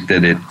optimistic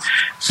that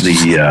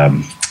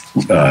the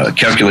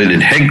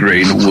calculated head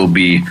grade will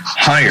be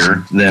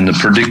higher than the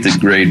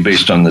predicted grade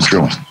based on the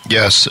drilling.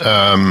 Yes,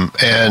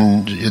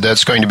 and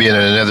that's going to be in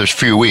another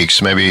few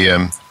weeks, maybe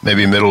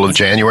middle of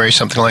January,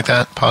 something like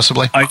that,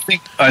 possibly? I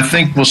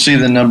think we'll see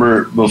the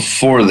number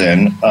before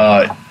then.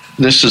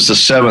 This is the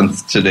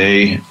 7th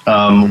today.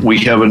 We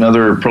have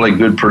another probably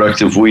good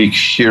productive week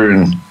here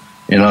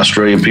in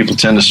Australia. People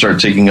tend to start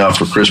taking off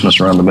for Christmas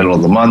around the middle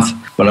of the month,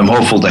 but I'm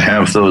hopeful to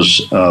have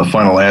those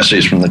final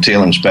assays from the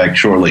tailings back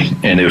shortly.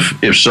 And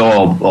if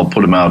so, I'll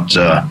put them out,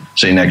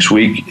 say next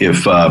week.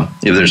 If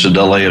there's a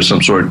delay of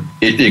some sort,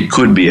 it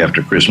could be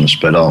after Christmas,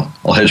 but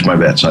I'll hedge my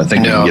bets. I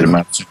think we can get them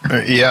out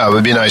sooner. Yeah, it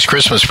would be a nice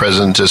Christmas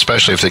present,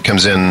 especially if it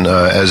comes in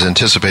as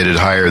anticipated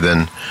higher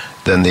than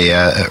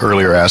the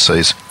earlier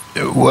assays.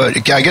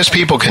 I guess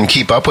people can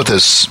keep up with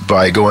this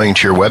by going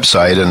to your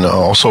website and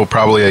also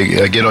probably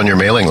get on your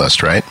mailing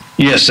list, right?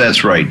 Yes,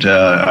 that's right.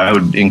 I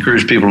would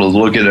encourage people to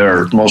look at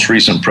our most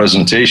recent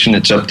presentation.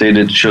 It's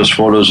updated. It shows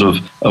photos of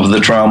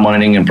the trial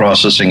mining and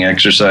processing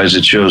exercise.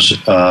 It shows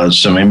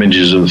some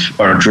images of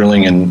our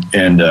drilling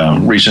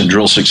and recent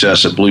drill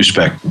success at Blue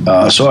Spec.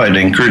 So I'd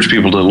encourage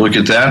people to look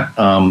at that.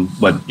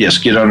 But yes,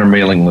 get on our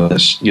mailing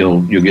list.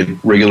 You'll get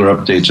regular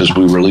updates as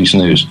we release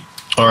news.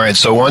 All right,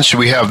 so once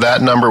we have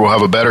that number, we'll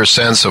have a better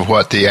sense of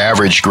what the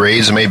average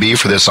grades may be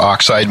for this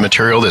oxide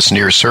material, this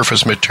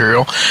near-surface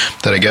material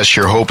that I guess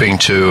you're hoping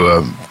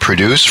to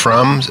produce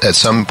from at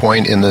some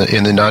point in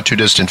the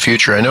not-too-distant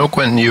future. I know,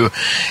 Quentin, you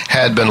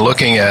had been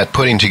looking at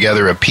putting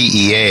together a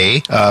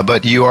PEA,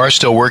 but you are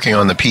still working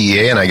on the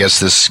PEA, and I guess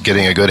this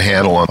getting a good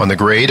handle on the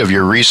grade of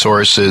your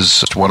resource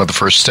is one of the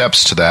first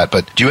steps to that.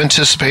 But do you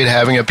anticipate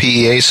having a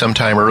PEA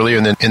sometime earlier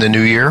in the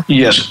new year?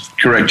 Yes,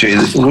 correct, Jay.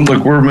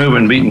 Look, we're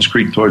moving Beaton's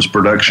Creek towards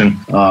production production.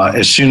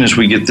 As soon as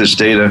we get this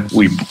data,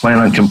 we plan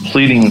on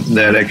completing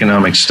that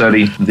economic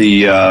study.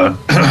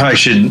 I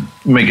should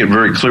make it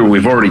very clear,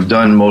 we've already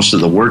done most of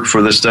the work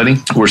for the study.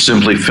 We're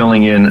simply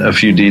filling in a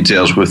few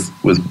details with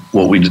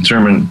what we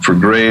determined for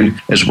grade,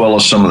 as well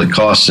as some of the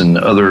costs and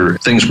other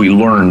things we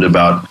learned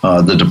about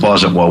the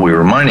deposit while we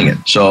were mining it.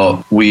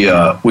 So we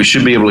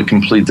should be able to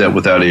complete that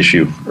without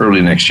issue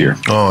early next year.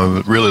 Oh,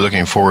 I'm really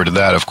looking forward to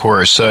that, of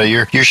course.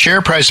 Your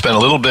share price has been a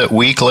little bit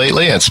weak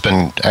lately. It's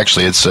been,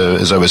 actually, it's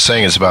as I was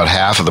saying, it's about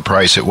half of the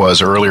price it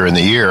was earlier in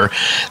the year.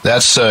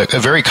 That's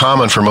very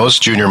common for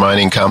most junior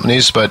mining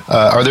companies, but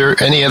are there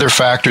any other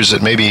factors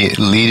that may be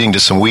leading to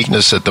some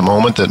weakness at the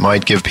moment that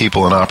might give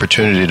people an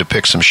opportunity to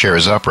pick some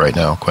shares up right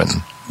now,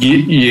 Quentin?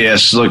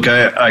 Yes, look,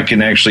 I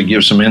can actually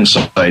give some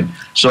insight.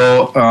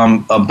 So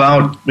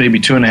about maybe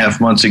 2.5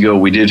 months ago,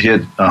 we did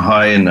hit a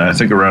high in, I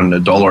think, around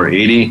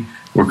 $1.80.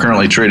 We're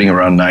currently trading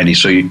around 90,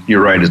 so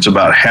you're right, it's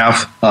about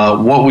half.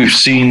 What we've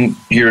seen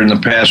here in the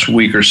past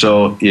week or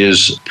so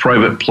is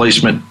private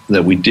placement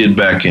that we did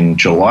back in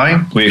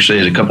July. We actually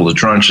had a couple of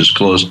tranches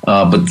closed,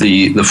 but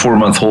the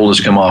 4-month hold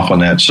has come off on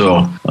that.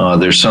 So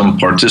there's some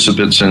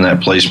participants in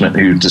that placement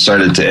who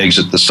decided to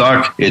exit the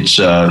stock. It's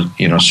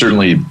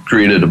certainly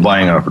created a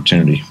buying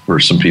opportunity for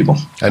some people.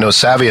 I know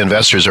savvy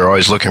investors are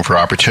always looking for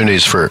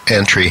opportunities for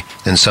entry,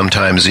 and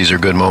sometimes these are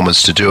good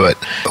moments to do it.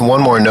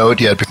 One more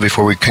note yet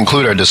before we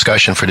conclude our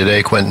discussion for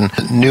today, Quentin.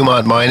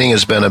 Newmont Mining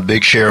has been a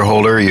big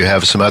shareholder. You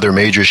have some other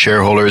major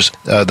shareholders.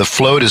 The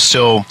float is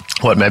still,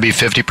 maybe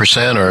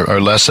 50% or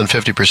less than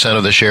 50%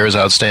 of the shares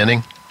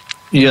outstanding?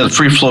 Yeah, the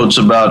free float's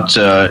about,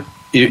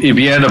 if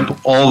you add up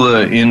all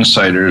the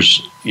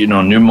insiders,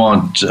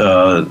 Newmont,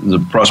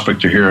 the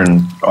prospector here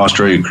in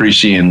Australia,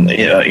 Creasy, and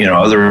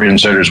other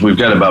insiders, we've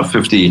got about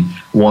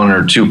 51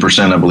 or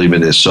 2%, I believe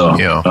it is. So,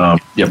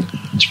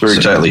 it's very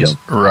tightly held.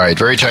 Right,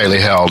 very tightly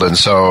held. And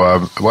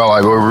so,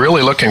 we're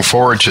really looking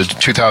forward to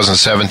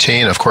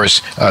 2017. Of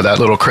course, that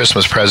little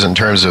Christmas present in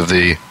terms of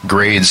the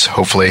grades,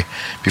 hopefully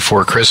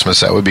before Christmas,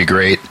 that would be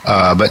great.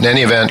 But in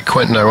any event,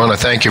 Quentin, I want to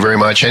thank you very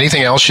much.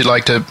 Anything else you'd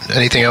like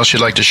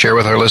to share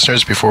with our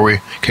listeners before we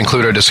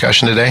conclude our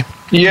discussion today?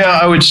 Yeah,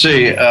 I would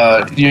say,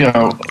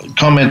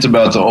 comment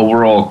about the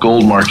overall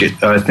gold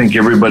market. I think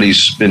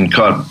everybody's been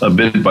caught a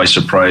bit by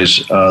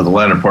surprise the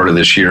latter part of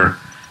this year.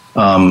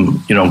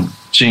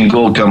 Seeing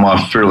gold come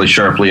off fairly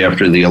sharply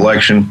after the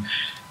election,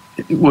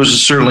 it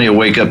was certainly a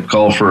wake-up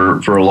call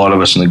for a lot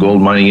of us in the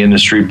gold mining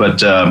industry.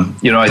 But,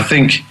 I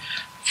think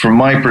from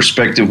my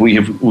perspective,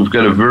 we've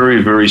got a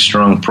very, very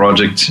strong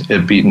project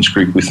at Beatons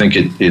Creek. We think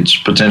it's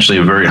potentially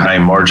a very high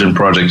margin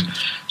project.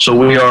 So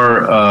we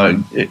are,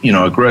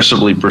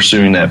 aggressively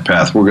pursuing that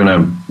path. We're going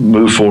to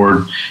move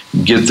forward,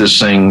 get this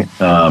thing,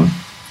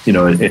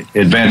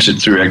 advance it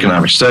through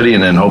economic study,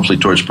 and then hopefully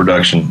towards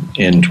production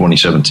in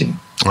 2017.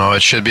 Well,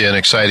 it should be an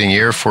exciting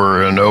year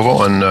for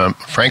Novo, and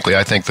frankly,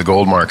 I think the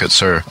gold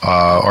markets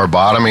are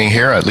bottoming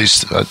here. At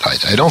least,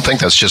 I don't think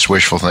that's just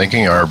wishful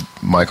thinking. Our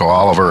Michael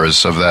Oliver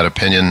is of that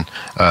opinion,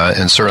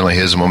 and certainly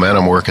his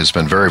momentum work has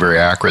been very, very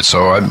accurate.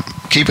 So I'm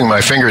keeping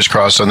my fingers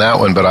crossed on that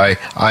one. But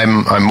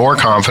I'm more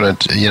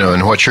confident,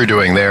 in what you're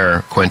doing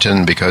there,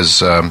 Quentin,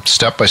 because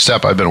step by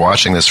step, I've been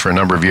watching this for a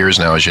number of years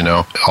now, as you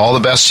know. All the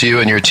best to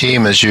you and your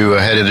team as you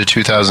head into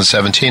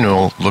 2017.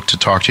 We'll look to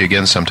talk to you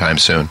again sometime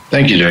soon.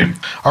 Thank you, Jay.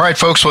 All right,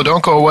 folks. Well,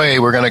 don't go away.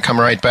 We're going to come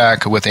right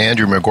back with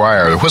Andrew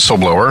Maguire, the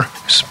whistleblower.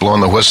 He's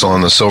blowing the whistle on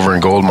the silver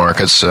and gold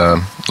markets,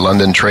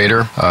 London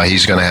trader.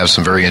 He's going to have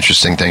some very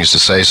interesting things to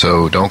say,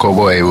 so don't go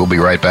away. We'll be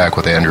right back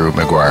with Andrew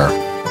Maguire.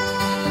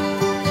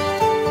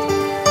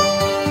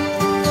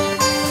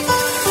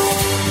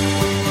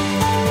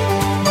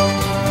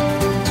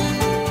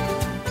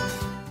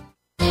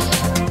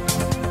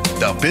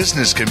 The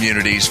business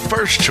community's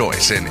first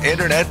choice in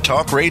Internet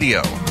Talk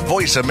Radio.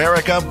 Voice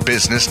America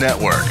Business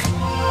Network.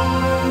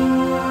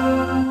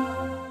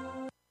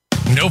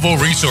 Novo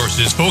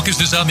Resources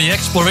focuses on the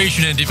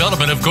exploration and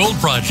development of gold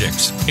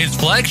projects. Its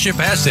flagship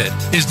asset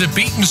is the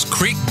Beatons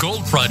Creek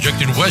Gold Project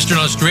in Western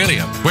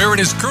Australia, where it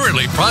is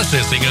currently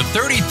processing a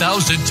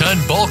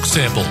 30,000-ton bulk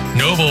sample.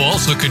 Novo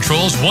also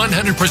controls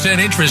 100%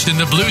 interest in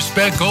the Blue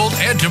Spec Gold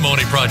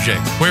Antimony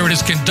Project, where it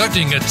is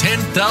conducting a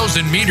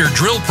 10,000-meter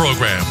drill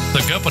program.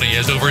 The company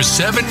has over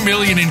 $7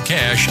 million in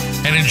cash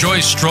and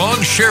enjoys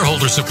strong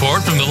shareholder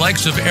support from the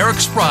likes of Eric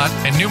Sprott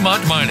and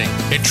Newmont Mining.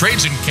 It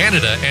trades in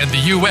Canada and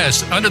the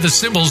U.S. under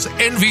the symbols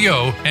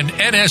NVO and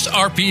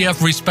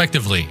NSRPF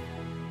respectively.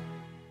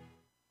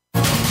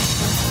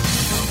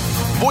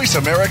 Voice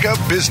America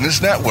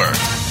Business Network.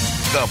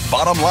 The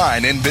bottom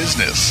line in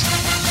business.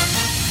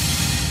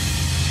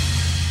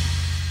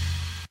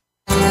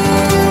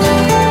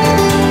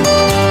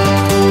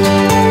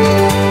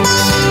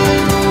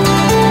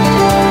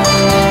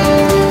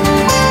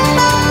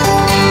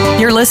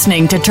 You're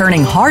listening to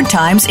Turning Hard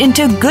Times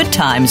into Good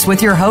Times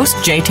with your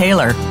host, Jay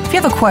Taylor. If you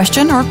have a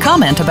question or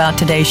comment about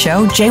today's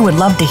show, Jay would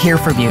love to hear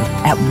from you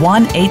at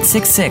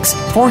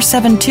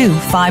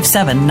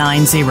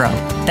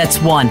 1-866-472-5790. That's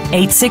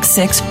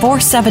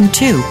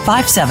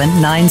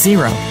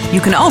 1-866-472-5790. You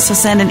can also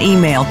send an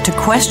email to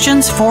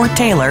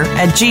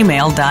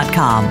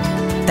questionsfortaylor@gmail.com.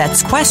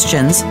 That's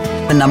questions,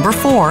 the number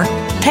 4,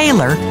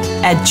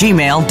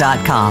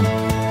 Taylor@gmail.com.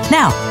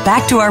 Now,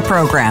 back to our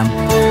program.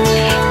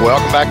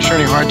 Welcome back to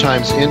Turning Hard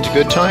Times into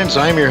Good Times.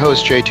 I'm your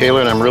host, Jay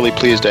Taylor, and I'm really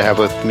pleased to have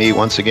with me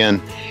once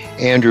again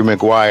Andrew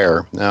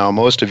Maguire. Now,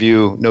 most of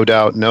you no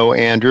doubt know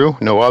Andrew,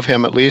 know of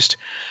him at least,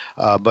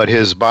 but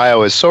his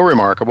bio is so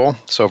remarkable.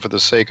 So for the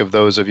sake of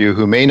those of you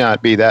who may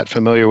not be that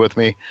familiar with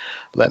me,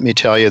 let me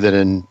tell you that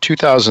in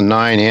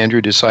 2009,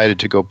 Andrew decided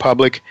to go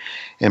public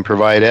and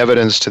provide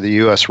evidence to the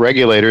U.S.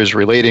 regulators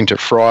relating to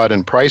fraud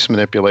and price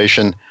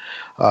manipulation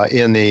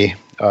in the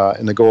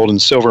gold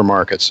and silver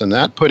markets. And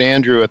that put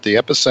Andrew at the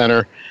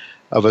epicenter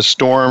of a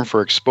storm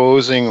for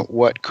exposing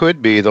what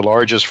could be the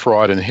largest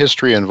fraud in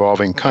history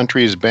involving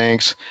countries,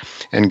 banks,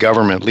 and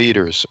government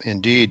leaders.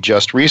 Indeed,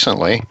 just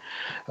recently,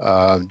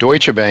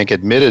 Deutsche Bank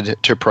admitted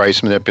to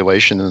price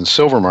manipulation in the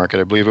silver market,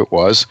 I believe it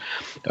was,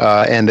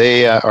 and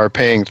they are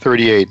paying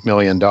 $38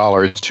 million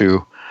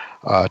to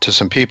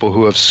some people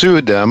who have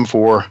sued them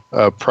for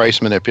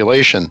price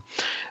manipulation.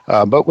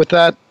 But with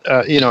that,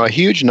 a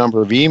huge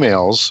number of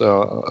emails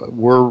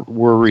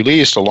were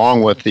released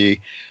along with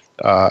the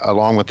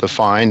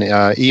fine.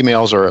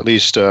 Emails are at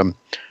least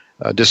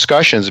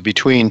discussions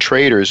between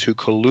traders who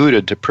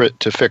colluded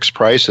to fix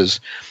prices.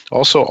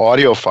 Also,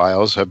 audio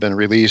files have been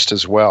released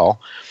as well,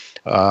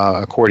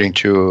 according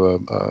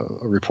to a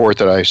report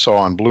that I saw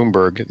on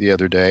Bloomberg the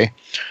other day.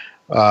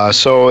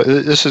 So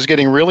this is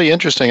getting really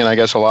interesting, and I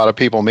guess a lot of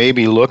people may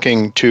be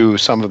looking to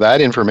some of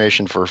that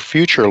information for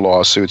future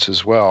lawsuits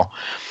as well.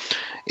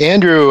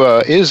 Andrew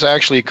is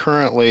actually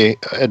currently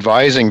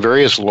advising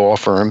various law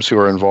firms who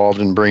are involved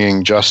in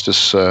bringing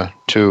justice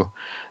to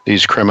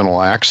these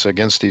criminal acts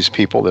against these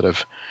people that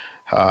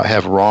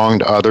have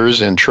wronged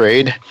others in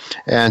trade.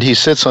 And he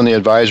sits on the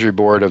advisory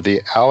board of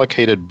the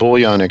Allocated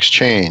Bullion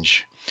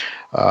Exchange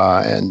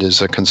and is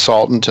a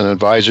consultant and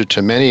advisor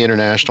to many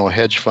international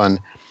hedge fund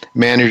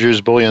managers,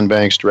 bullion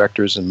banks,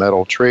 directors, and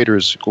metal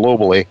traders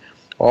globally,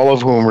 all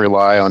of whom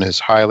rely on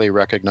his highly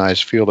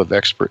recognized field of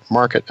expert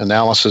market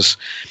analysis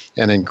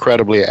and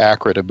incredibly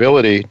accurate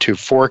ability to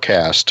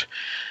forecast.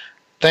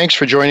 Thanks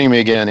for joining me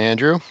again,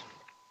 Andrew.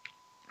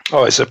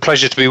 Oh, it's a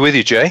pleasure to be with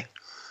you, Jay.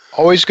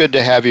 Always good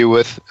to have you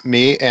with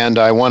me, and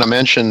I want to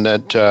mention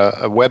that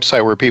a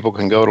website where people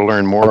can go to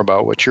learn more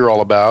about what you're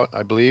all about,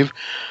 I believe.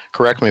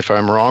 Correct me if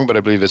I'm wrong, but I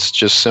believe it's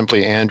just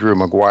simply Andrew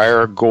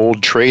Maguire,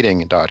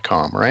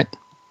 goldtrading.com, right?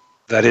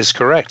 That is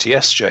correct.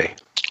 Yes, Jay.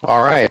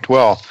 All right.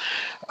 Well,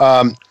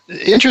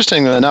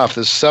 interestingly enough,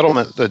 the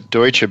settlement that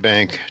Deutsche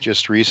Bank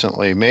just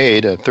recently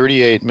made,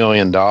 $38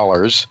 million,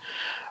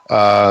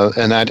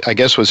 and that I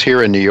guess was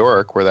here in New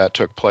York where that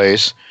took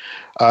place.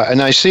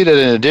 And I see that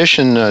in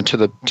addition to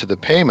the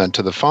payment,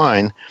 to the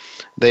fine,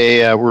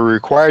 they were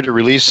required to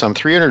release some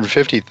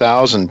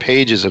 350,000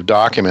 pages of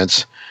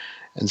documents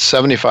and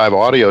 75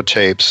 audio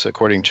tapes,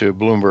 according to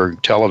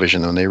Bloomberg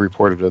Television, and they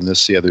reported on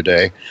this the other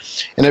day.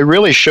 And it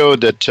really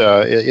showed that,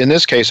 in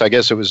this case, I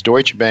guess it was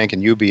Deutsche Bank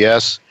and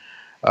UBS.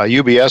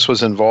 UBS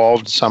was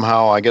involved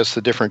somehow. I guess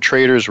the different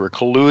traders were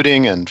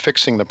colluding and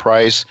fixing the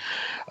price.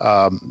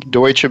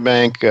 Deutsche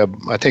Bank,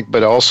 I think,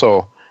 but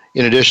also,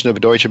 in addition to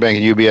Deutsche Bank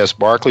and UBS,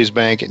 Barclays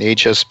Bank and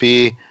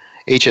HSBC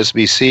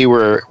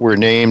were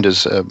named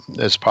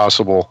as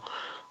possible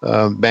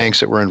banks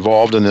that were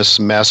involved in this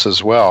mess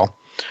as well.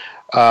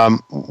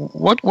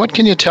 What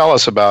can you tell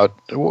us about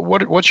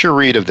what's your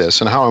read of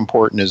this, and how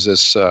important is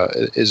this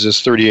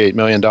 $38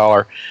 million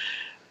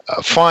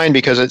fine?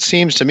 Because it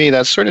seems to me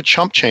that's sort of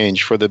chump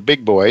change for the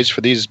big boys,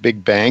 for these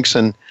big banks,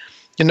 and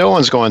no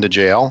one's going to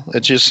jail. It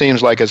just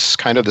seems like it's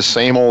kind of the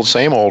same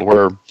old,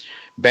 where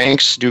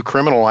banks do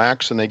criminal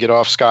acts and they get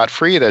off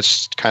scot-free.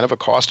 That's kind of a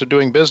cost of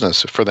doing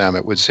business for them,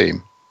 it would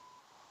seem.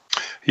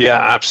 Yeah,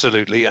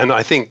 absolutely. And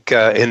I think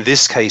in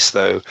this case,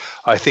 though,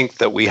 I think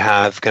that we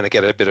have going to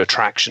get a bit of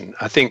traction.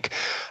 I think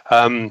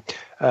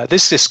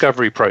this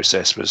discovery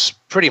process was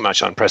pretty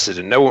much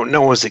unprecedented. No one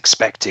was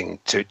expecting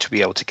to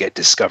be able to get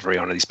discovery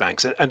on these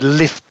banks. And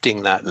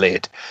lifting that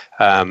lid,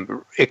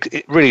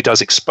 it really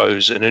does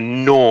expose an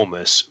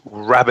enormous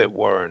rabbit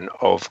warren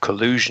of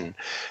collusion.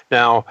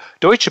 Now,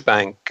 Deutsche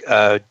Bank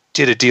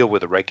did a deal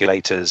with the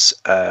regulators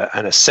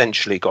and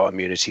essentially got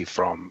immunity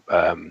from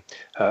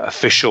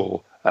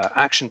official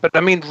action. But I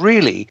mean,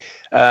 really,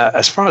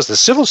 as far as the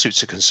civil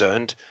suits are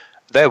concerned,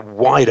 they're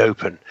wide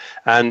open.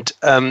 And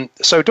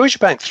so Deutsche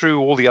Bank threw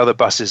all the other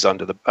buses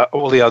under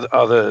all the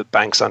other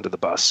banks under the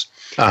bus.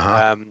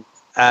 And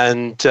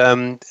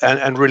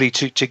really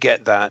to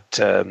get that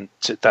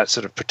that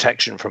sort of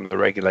protection from the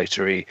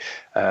regulatory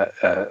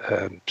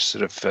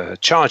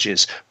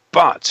charges.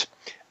 But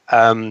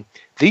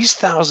these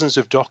thousands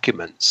of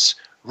documents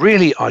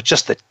really are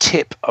just the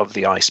tip of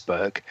the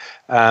iceberg.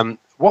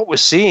 What we're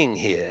seeing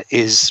here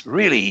is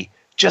really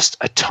just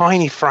a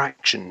tiny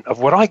fraction of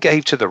what I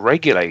gave to the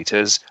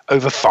regulators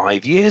over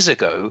 5 years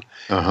ago,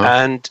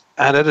 and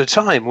at a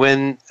time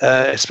when,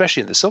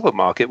 especially in the silver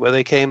market, where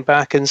they came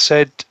back and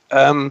said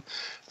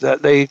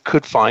that they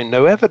could find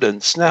no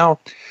evidence. Now,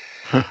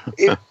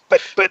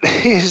 but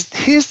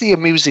here's the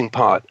amusing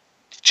part.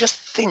 Just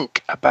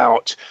think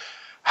about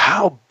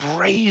how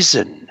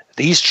brazen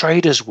these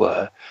traders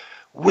were,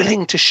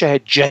 willing to share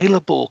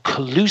jailable,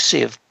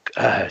 collusive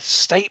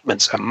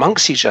statements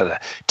amongst each other,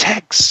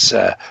 texts,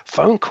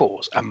 phone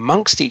calls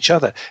amongst each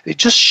other. It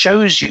just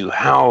shows you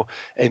how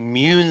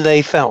immune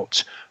they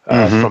felt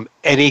from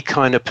any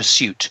kind of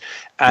pursuit.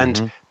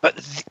 And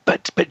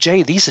but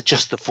Jay, these are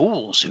just the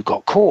fools who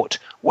got caught.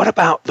 What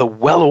about the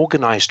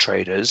well-organized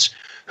traders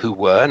who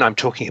were, and I'm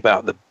talking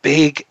about the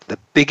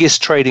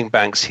biggest trading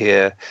banks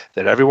here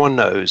that everyone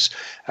knows,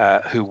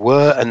 who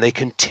were, and they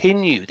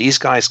continue, these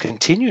guys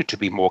continue to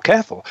be more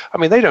careful. I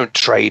mean, they don't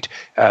trade,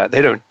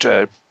 they don't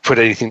put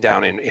anything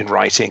down in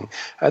writing.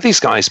 These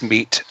guys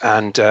meet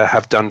and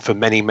have done for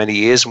many, many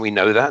years, and we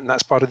know that, and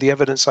that's part of the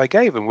evidence I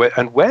gave,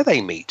 and where they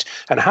meet,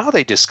 and how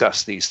they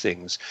discuss these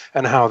things,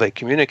 and how they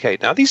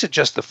communicate. Now, these are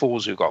just the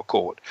fools who got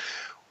caught.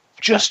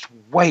 Just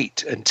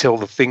wait until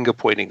the finger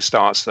pointing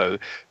starts, though,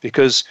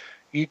 because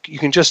you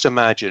can just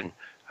imagine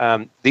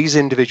these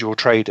individual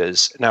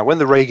traders. Now, when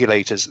the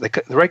regulators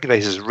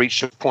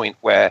reach a point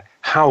where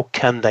how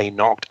can they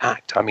not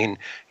act? I mean,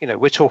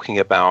 we're talking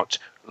about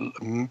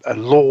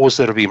laws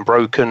that have been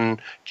broken,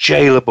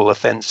 jailable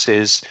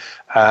offenses,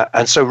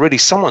 and so really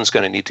someone's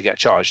going to need to get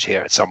charged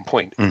here at some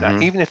point. Now,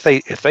 even if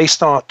they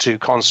start to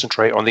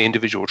concentrate on the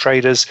individual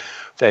traders,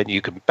 then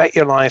you can bet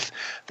your life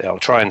they'll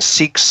try and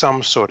seek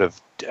some sort of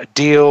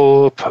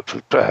deal,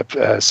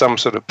 some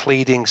sort of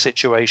pleading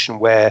situation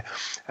where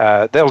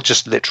they'll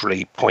just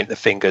literally point the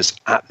fingers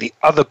at the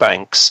other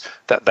banks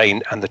that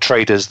and the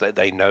traders that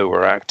they know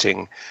are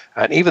acting,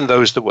 and even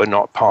those that were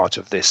not part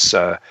of this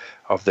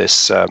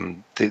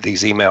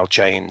these email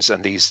chains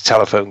and these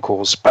telephone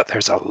calls. But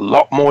there's a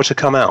lot more to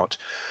come out.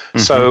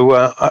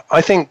 So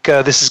I think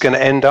this is going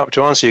to end up,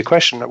 to answer your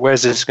question,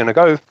 where's this going to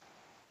go?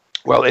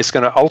 Well, it's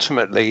going to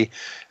ultimately,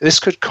 this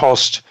could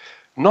cost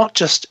not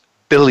just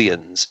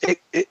billions.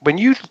 When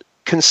you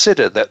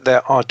consider that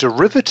there are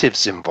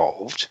derivatives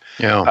involved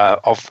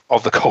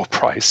of the gold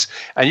price,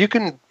 and you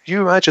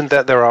imagine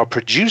that there are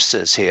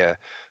producers here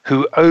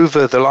who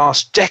over the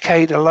last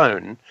decade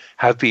alone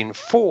have been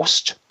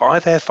forced by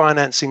their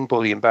financing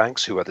bullion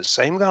banks, who are the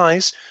same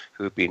guys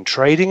who have been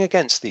trading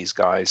against these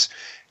guys,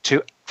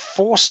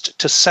 forced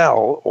to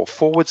sell or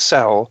forward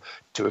sell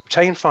to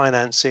obtain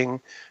financing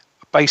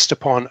based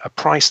upon a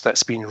price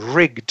that's been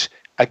rigged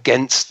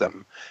against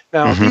them.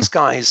 Now, these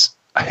guys,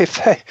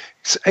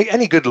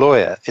 any good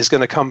lawyer is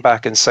going to come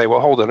back and say, well,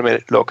 hold on a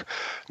minute, look,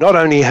 not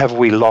only have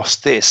we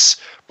lost this,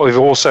 but we've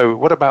also,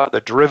 what about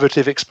the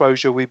derivative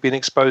exposure we've been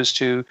exposed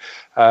to?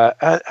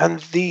 And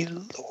the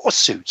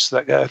lawsuits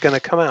that are going to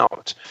come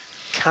out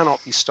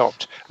cannot be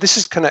stopped. This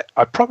is going to,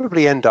 I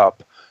probably end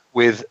up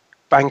with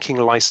banking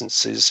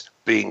licenses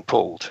being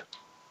pulled.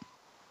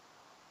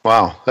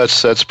 Wow,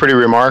 that's pretty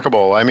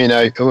remarkable. I mean,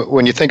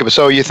 when you think of it,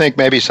 so you think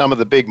maybe some of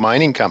the big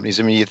mining companies,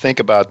 I mean, you think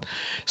about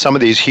some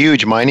of these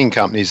huge mining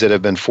companies that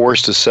have been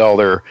forced to sell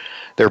their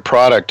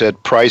product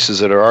at prices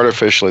that are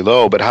artificially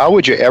low, but how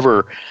would you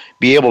ever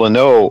be able to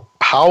know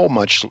how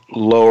much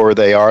lower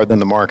they are than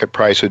the market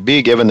price would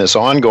be, given this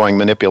ongoing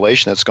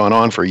manipulation that's gone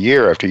on for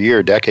year after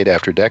year, decade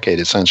after decade,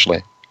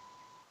 essentially?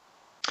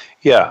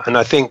 Yeah, and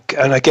I think,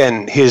 and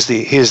again, here's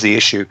the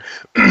issue.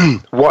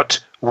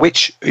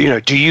 Which,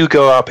 do you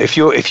go up, if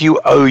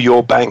you owe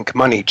your bank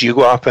money, do you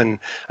go up and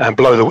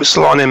blow the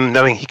whistle on him,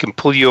 knowing he can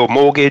pull your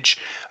mortgage,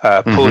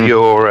 pull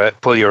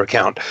your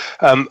account?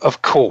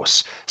 Of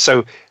course.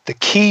 So the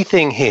key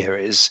thing here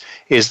is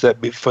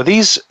that for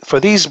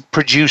these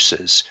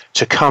producers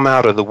to come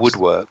out of the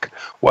woodwork,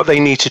 what they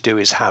need to do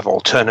is have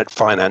alternate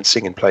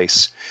financing in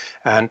place,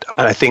 and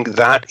I think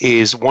that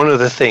is one of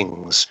the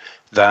things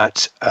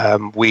that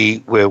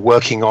we're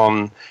working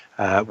on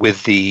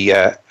with the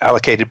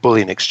allocated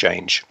bullion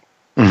exchange.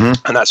 And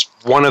that's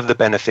one of the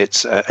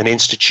benefits, an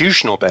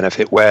institutional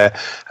benefit, where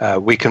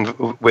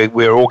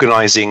we're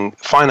organizing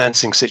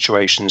financing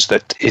situations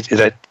that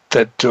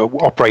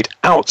operate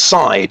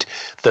outside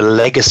the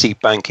legacy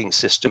banking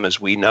system as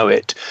we know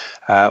it,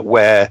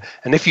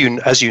 and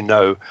as you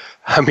know,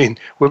 I mean,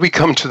 when we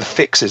come to the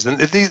fixes, and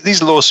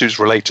these lawsuits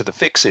relate to the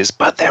fixes,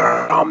 but there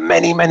are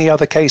many, many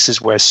other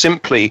cases where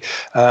simply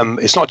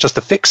it's not just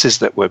the fixes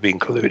that we're being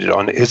colluded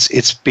on.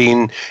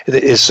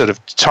 It's sort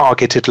of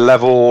targeted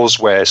levels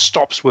where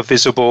stops were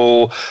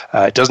visible.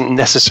 It doesn't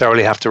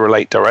necessarily have to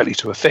relate directly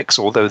to a fix,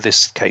 although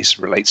this case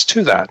relates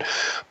to that.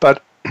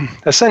 But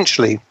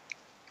essentially,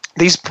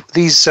 these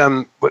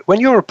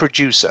when you're a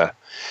producer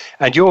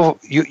and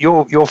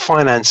you're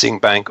financing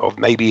bank of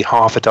maybe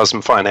half a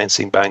dozen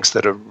financing banks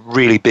that are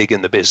really big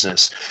in the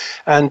business,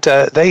 and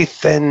they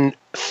then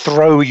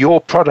throw your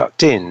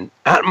product in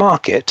at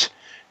market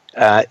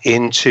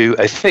into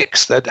a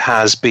fix that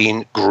has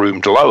been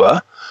groomed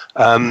lower,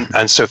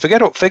 And so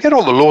forget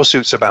all the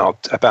lawsuits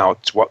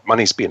about what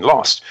money's been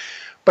lost.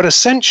 But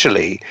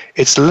essentially,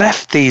 it's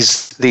left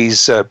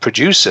these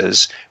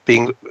producers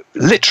being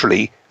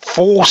literally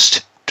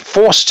forced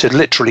to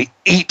literally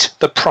eat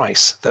the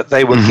price that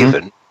they were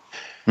given.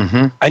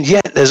 And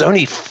yet there's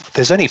only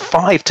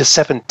 5 to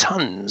 7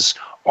 tons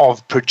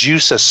of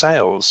producer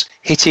sales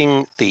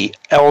hitting the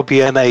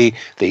LBMA,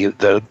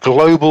 the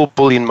global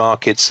bullion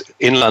markets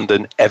in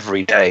London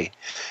every day.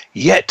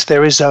 Yet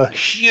there is a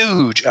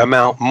huge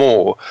amount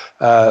more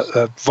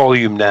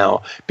volume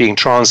now being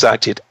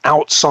transacted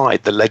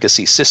outside the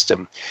legacy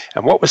system.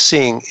 And what we're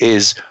seeing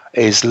is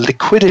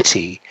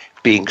liquidity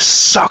being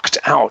sucked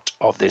out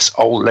of this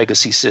old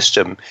legacy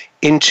system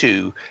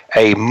into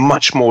a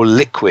much more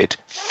liquid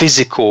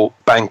physical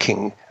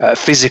banking,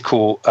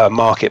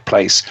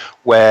 marketplace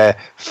where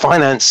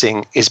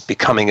financing is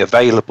becoming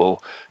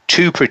available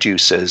to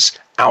producers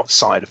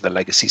outside of the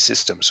legacy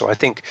system. So I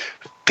think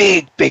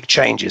big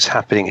changes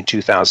happening in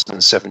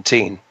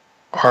 2017.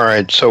 All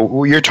right.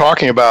 So you're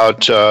talking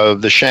about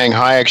the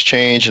Shanghai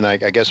Exchange, and I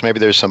guess maybe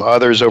there's some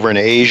others over in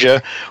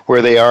Asia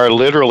where they are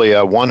literally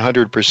a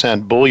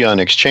 100% bullion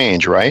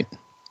exchange, right?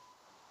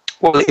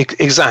 Well,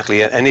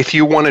 exactly. And if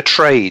you want to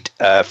trade,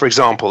 for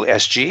example,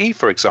 SGE,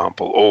 for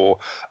example, or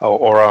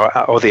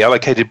the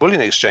allocated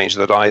bullion exchange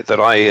that I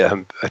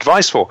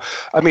advise for,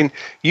 I mean,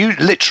 you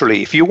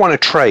literally, if you want to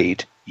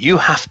trade, you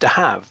have to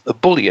have the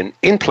bullion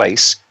in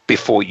place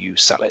before you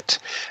sell it,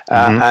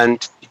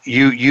 and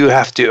you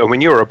have to. And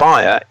when you're a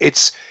buyer,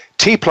 it's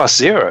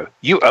T+0.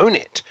 You own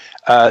it.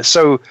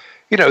 So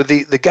you know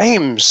the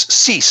games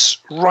cease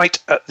right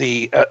at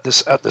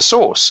the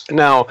source.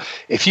 Now,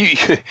 if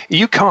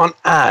you can't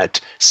add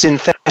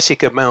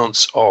synthetic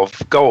amounts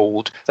of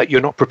gold that you're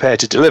not prepared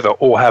to deliver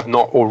or have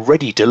not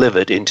already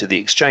delivered into the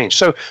exchange.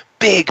 So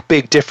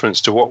big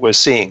difference to what we're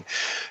seeing.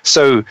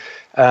 So.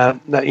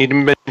 You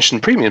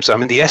mentioned premiums. I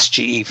mean, the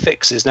SGE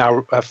fix is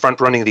now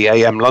front running the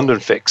AM London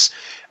fix,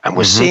 and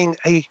we're seeing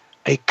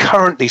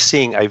currently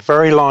seeing a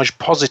very large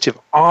positive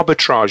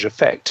arbitrage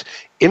effect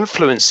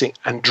influencing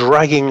and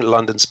dragging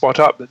London spot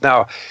up.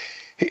 Now,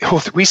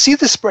 we see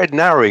the spread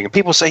narrowing, and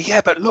people say, yeah,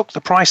 but look, the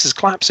price is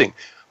collapsing.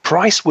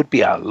 Price would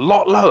be a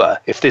lot lower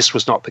if this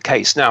was not the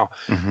case. Now,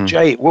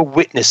 Jay, we're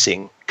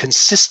witnessing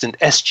consistent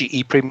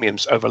SGE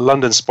premiums over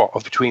London spot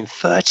of between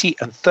 $30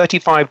 and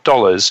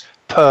 $35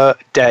 per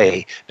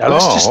day. Now,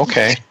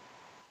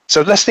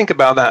 So let's think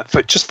about that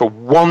for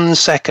 1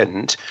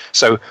 second.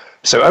 So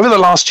over the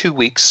last 2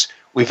 weeks,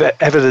 we've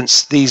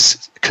evidenced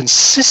these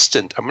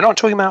consistent, and we're not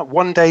talking about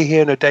 1 day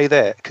here and a day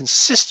there,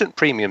 consistent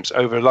premiums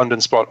over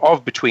London spot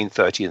of between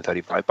 $30 and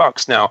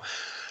 $35. Now,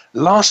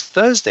 last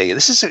Thursday,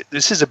 this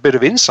is a bit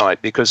of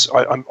insight because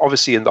I'm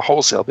obviously in the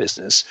wholesale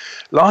business.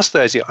 Last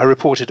Thursday, I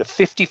reported a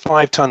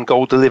 55-ton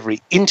gold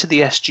delivery into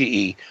the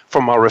SGE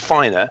from our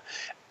refiner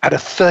at a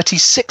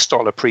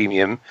 $36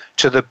 premium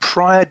to the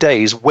prior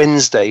day's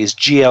Wednesday's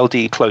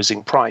GLD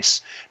closing price.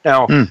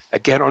 Now,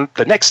 again, on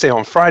the next day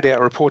on Friday, I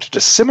reported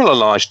a similar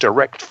large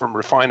direct from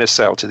refiner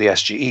sale to the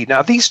SGE.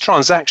 Now, these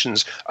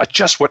transactions are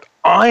just what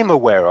I'm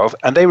aware of,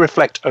 and they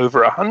reflect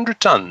over 100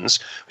 tons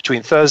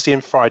between Thursday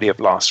and Friday of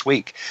last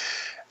week.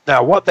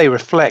 Now, what they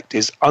reflect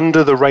is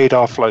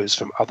under-the-radar flows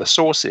from other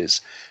sources,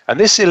 and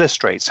this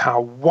illustrates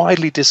how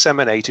widely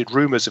disseminated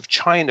rumors of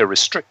China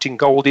restricting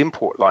gold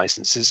import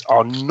licenses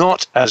are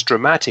not as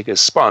dramatic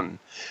as spun.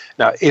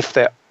 Now, if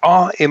there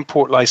are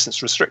import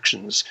license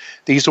restrictions,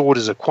 these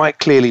orders are quite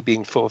clearly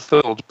being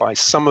fulfilled by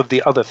some of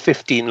the other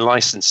 15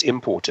 licensed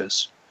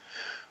importers.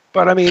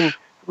 But, I mean,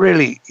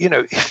 really, you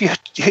know, if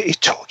you're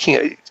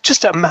talking,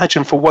 just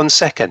imagine for 1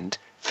 second,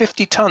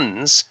 50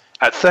 tons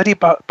at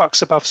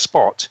 $30 above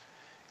spot,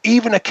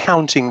 even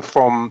accounting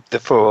for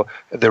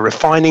the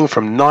refining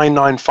from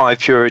 995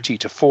 purity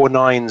to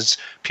 49s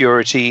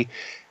purity,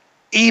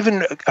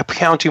 even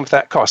accounting for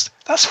that cost,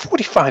 that's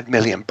 $45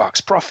 million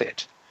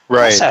profit.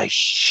 Right. That's a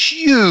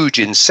huge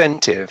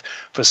incentive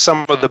for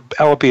some of the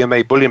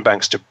LBMA bullion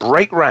banks to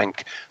break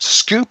rank,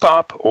 scoop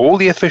up all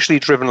the officially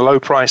driven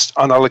low-priced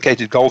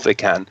unallocated gold they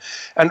can.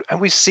 And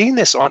we've seen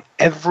this on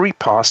every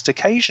past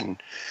occasion.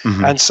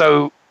 And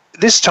so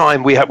this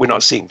time we're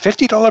not seeing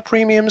 $50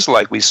 premiums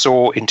like we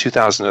saw in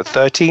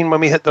 2013 when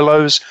we hit the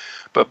lows,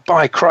 but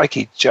by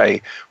crikey,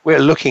 Jay, we're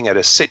looking at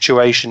a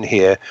situation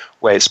here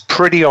where it's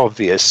pretty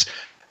obvious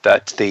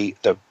that the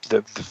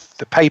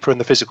paper and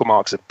the physical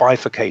markets have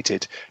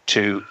bifurcated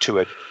to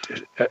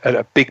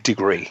a big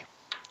degree.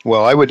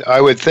 Well,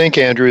 I would think,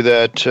 Andrew,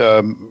 that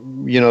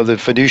the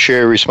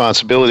fiduciary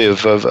responsibility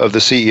of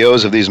the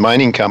CEOs of these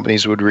mining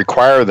companies would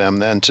require them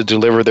then to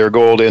deliver their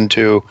gold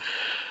into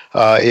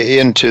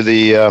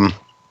the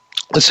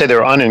let's say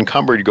their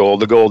unencumbered gold,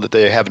 the gold that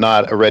they have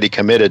not already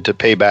committed to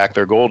pay back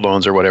their gold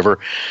loans or whatever,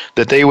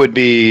 that they would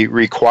be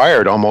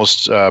required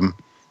almost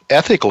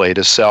ethically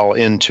to sell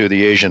into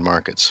the Asian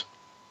markets.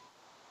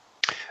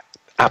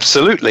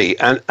 Absolutely,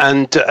 and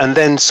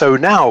then so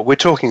now we're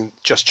talking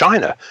just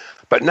China,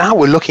 But now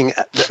we're looking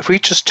at, if we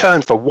just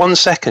turn for 1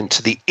 second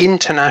to the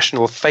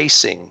international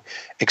facing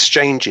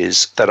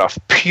exchanges that are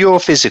pure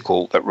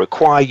physical, that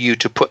require you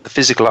to put the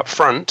physical up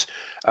front,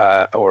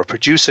 or a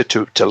producer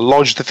to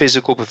lodge the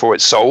physical before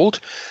it's sold.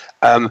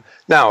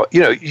 Now,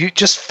 you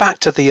just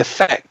factor the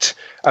effect,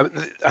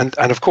 and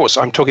of course,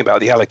 I'm talking about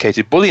the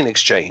allocated bullion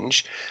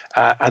exchange,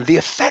 and the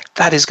effect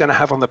that is going to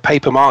have on the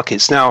paper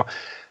markets. Now,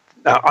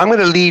 I'm going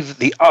to leave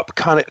the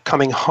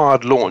upcoming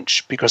hard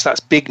launch, because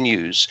that's big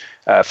news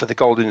for the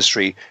gold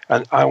industry,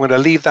 and I'm going to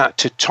leave that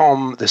to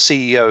Tom, the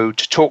CEO,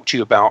 to talk to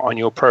you about on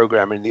your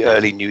program in the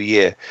early new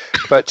year.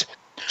 But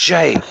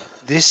Jay,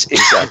 this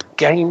is a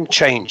game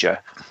changer.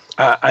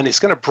 And it's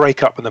going to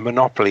break up the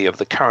monopoly of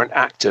the current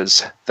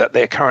actors that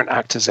their current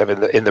actors have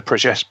in the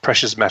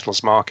precious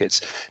metals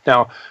markets.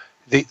 Now,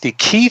 the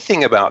key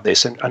thing about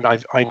this, and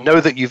I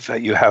know that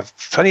you have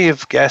plenty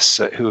of guests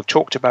who have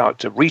talked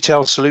about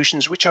retail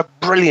solutions, which are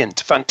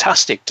brilliant,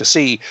 fantastic to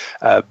see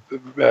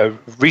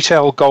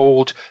retail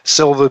gold,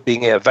 silver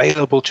being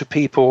available to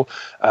people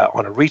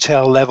on a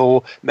retail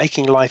level,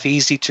 making life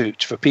easy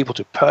for people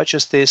to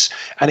purchase this,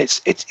 and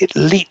it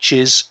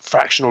leaches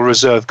fractional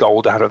reserve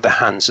gold out of the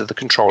hands of the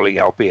controlling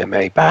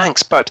LBMA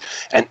banks. But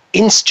an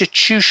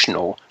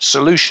institutional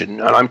solution,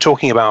 and I'm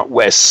talking about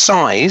where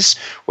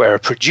a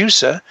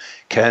producer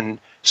can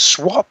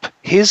swap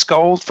his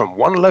gold from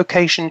one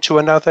location to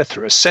another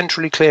through a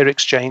centrally cleared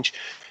exchange,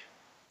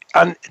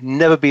 and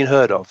never been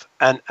heard of,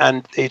 and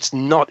it's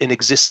not in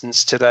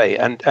existence today,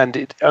 and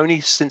it only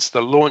since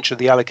the launch of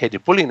the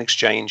allocated bullion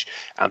exchange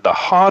and the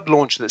hard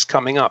launch that's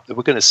coming up that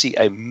we're going to see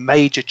a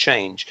major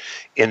change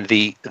in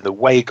the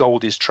way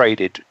gold is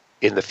traded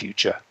in the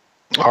future.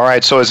 All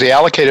right, so is the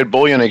allocated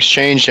bullion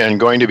exchange then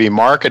going to be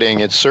marketing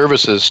its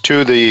services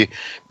to the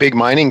big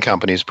mining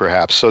companies,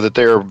 perhaps, so that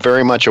they're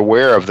very much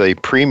aware of the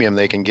premium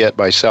they can get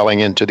by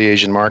selling into the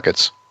Asian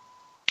markets?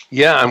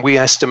 Yeah, and we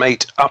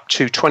estimate up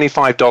to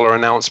 $25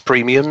 an ounce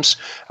premiums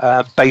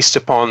based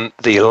upon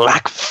the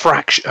lack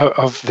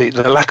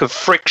of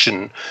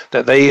friction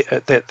that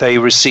they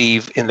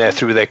receive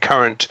through their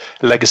current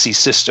legacy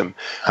system,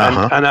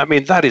 and I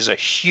mean that is a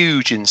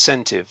huge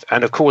incentive.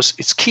 And of course,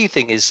 its key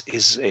thing is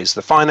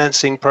the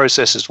financing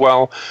process as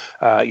well.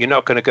 You're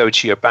not going to go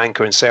to your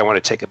banker and say, "I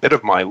want to take a bit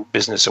of my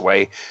business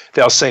away."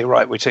 They'll say,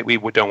 "Right, we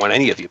don't want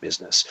any of your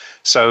business."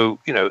 So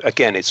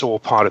again, it's all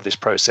part of this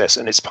process,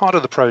 and it's part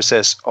of the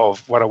process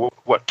of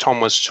what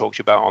Tom was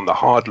talking about on the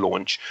hard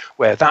launch,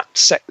 where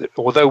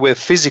although we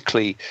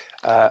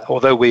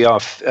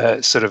are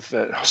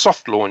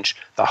soft launch,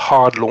 the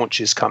hard launch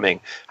is coming,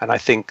 and I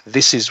think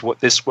this is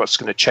what's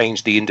going to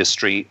change the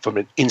industry from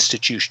an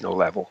institutional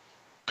level.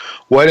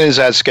 When is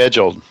that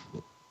scheduled?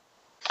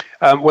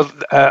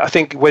 I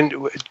think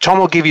when Tom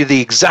will give you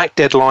the exact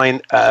deadline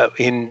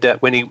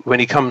when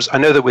he comes. I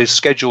know that we're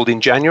scheduled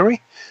in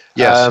January.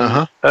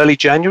 Yes, early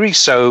January.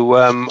 So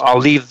I'll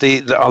leave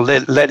I'll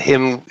let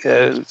him.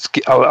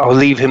 I'll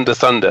leave him the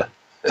thunder.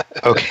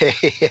 Okay.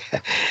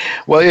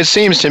 Well, it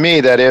seems to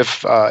me that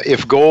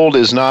if gold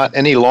is not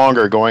any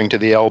longer going to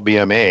the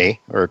LBMA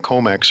or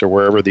COMEX or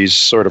wherever these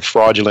sort of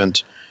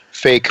fraudulent,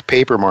 fake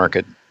paper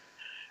market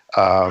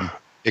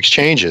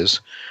exchanges,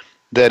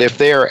 that if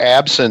they are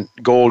absent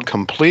gold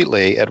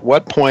completely, at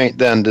what point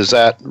then does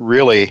that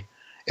really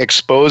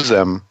expose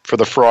them for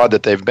the fraud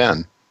that they've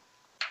been?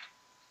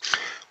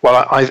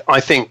 Well,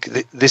 I think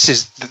this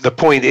is the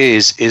point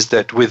is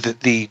that with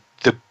the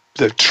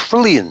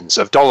trillions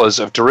of dollars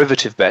of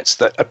derivative bets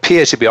that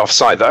appear to be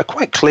offside, that are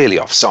quite clearly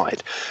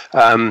offside,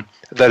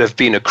 that have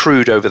been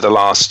accrued over the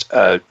last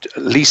at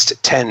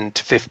least 10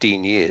 to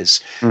 15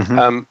 years,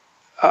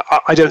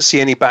 I don't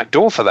see any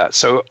backdoor for that.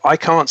 So I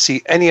can't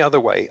see any other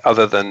way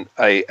other than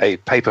a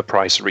paper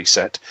price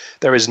reset.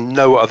 There is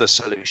no other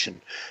solution.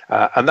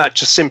 And that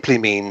just simply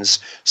means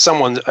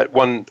someone at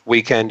one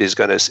weekend is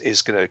going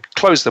to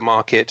close the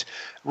market,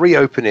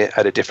 reopen it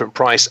at a different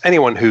price.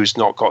 Anyone who's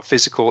not got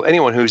physical,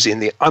 anyone who's in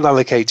the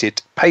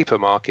unallocated paper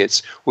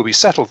markets will be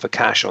settled for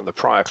cash on the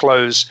prior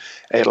close.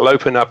 It'll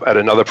open up at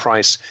another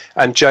price.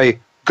 And Jay,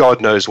 God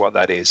knows what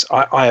that is.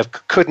 I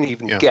couldn't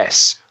even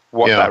guess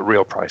what that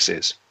real price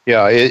is.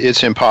 Yeah,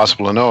 it's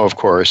impossible to know, of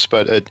course,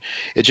 but it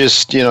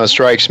just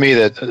strikes me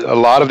that a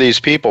lot of these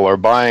people are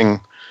buying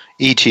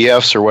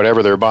ETFs or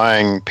whatever. They're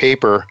buying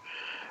paper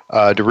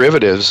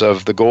derivatives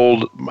of the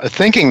gold,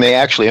 thinking they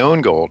actually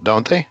own gold,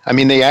 don't they? I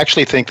mean, they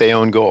actually think they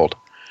own gold.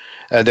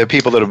 The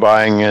people that are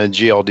buying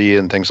GLD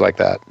and things like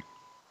that.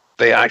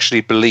 They actually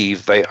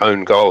believe they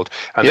own gold,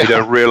 and they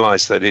don't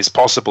realize that it's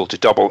possible to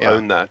double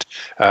own that,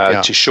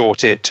 to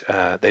short it.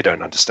 They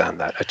don't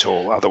understand that at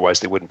all. Otherwise,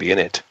 they wouldn't be in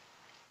it.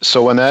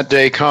 So when that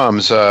day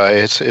comes,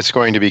 it's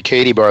going to be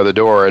Katie bar the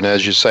door, and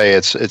as you say,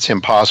 it's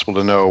impossible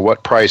to know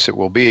what price it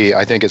will be.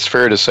 I think it's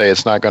fair to say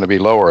it's not going to be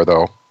lower,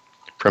 though,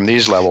 from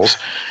these levels.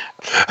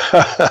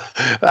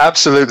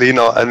 Absolutely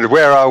not. And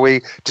where are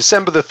we?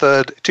 December the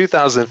 3rd,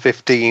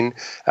 2015,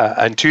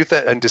 and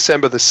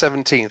December the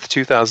 17th,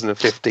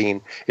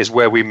 2015 is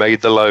where we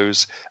made the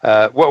lows.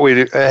 What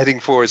we're heading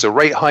for is a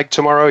rate hike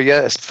tomorrow.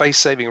 Yeah, a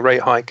face-saving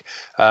rate hike.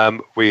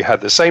 We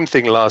had the same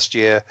thing last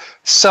year.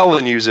 Sell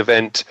the news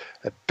event,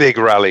 a big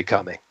rally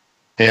coming.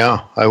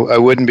 Yeah, I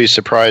wouldn't be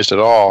surprised at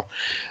all.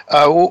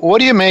 What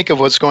do you make of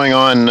what's going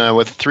on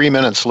with 3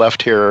 minutes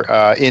left here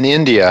in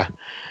India?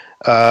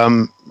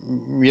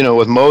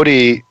 With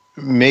Modi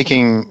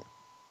making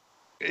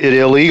it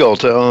illegal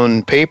to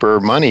own paper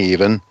money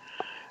even.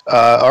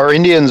 Are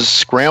Indians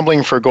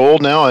scrambling for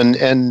gold now?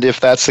 And if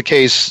that's the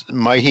case,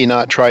 might he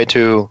not try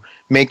to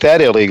make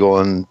that illegal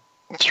and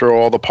throw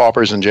all the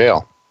paupers in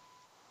jail?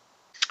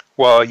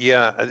 Well,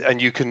 yeah,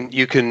 and you can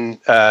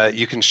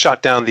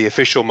shut down the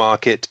official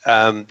market.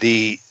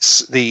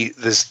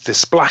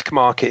 This black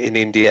market in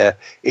India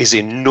is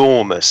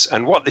enormous,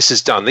 and what this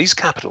has done, these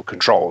capital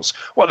controls,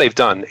 what they've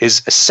done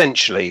is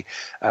essentially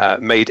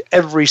made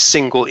every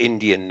single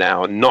Indian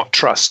now not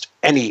trust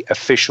any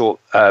official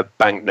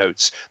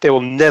banknotes. They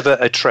will never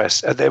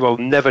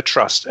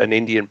trust an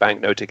Indian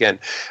banknote again.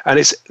 And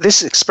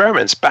this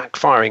experiment's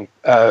backfiring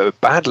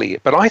badly.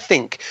 But I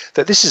think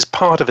that this is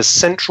part of a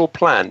central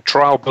plan,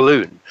 trial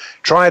balloon.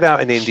 Try it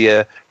out in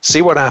India,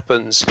 see what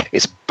happens.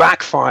 It's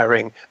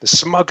backfiring. The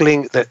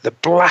smuggling, the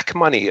black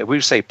money,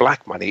 we say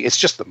black money, it's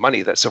just the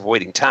money that's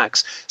avoiding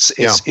tax,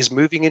 is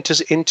moving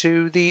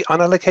into the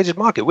unallocated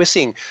market. We're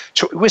seeing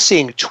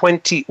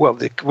 20, well,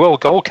 the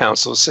World Gold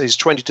Council says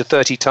 20 to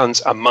 30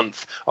 tons a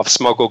month of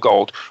smuggled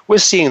gold. We're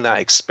seeing that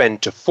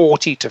expand to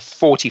 40 to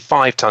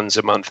 45 tons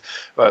a month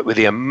with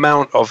the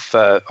amount of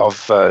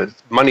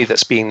money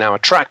that's being now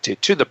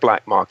attracted to the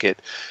black market.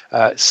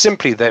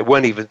 Simply, that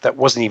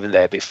wasn't even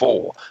there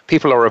before.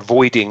 People are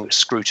avoiding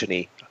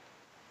scrutiny.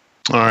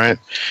 All right.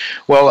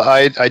 Well,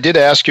 I did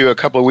ask you a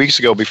couple of weeks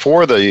ago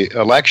before the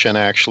election,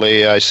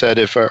 actually. I said,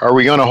 are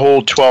we going to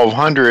hold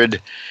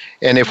 1,200?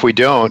 And if we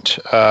don't,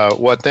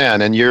 what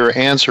then? And your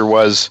answer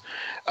was,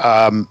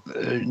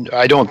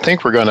 I don't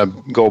think we're going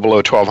to go below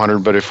 1,200,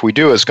 but if we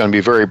do, it's going to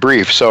be very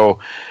brief. So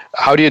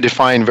how do you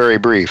define very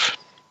brief?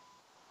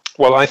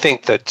 Well, I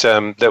think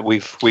that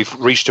we've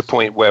reached a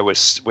point where we're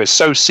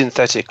so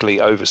synthetically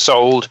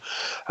oversold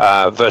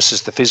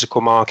versus the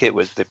physical market,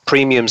 with the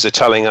premiums are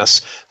telling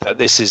us that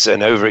this is an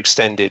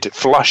overextended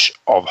flush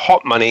of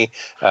hot money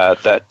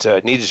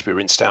that needed to be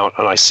rinsed out.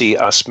 And I see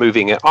us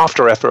moving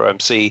after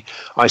FOMC.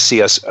 I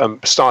see us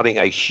starting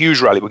a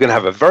huge rally. We're going to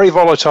have a very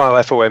volatile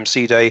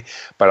FOMC day,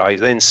 but I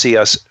then see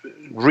us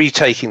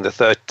retaking the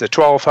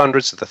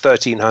 1,200s, the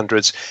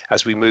 1,300s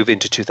as we move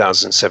into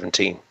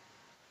 2017.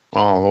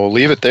 Oh, we'll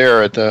leave it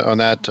there on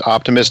that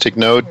optimistic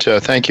note.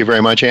 Thank you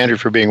very much, Andrew,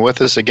 for being with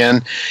us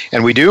again.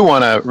 And we do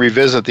want to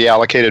revisit the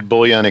allocated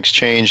bullion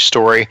exchange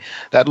story.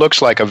 That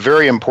looks like a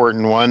very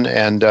important one,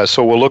 and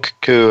so we'll look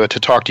to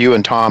talk to you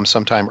and Tom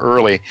sometime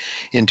early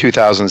in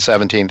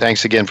 2017.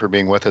 Thanks again for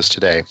being with us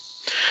today.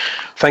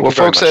 Thank you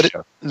very much.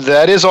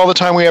 That is all the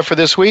time we have for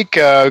this week.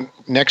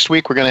 Next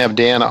week, we're going to have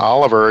Dan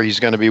Oliver. He's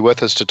going to be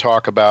with us to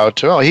talk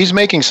about, he's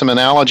making some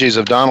analogies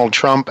of Donald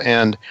Trump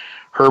and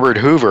Herbert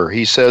Hoover.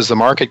 He says the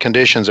market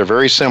conditions are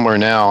very similar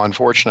now,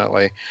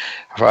 unfortunately,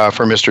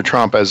 for Mr.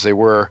 Trump as they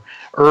were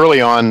early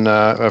on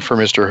for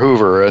Mr.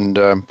 Hoover. And,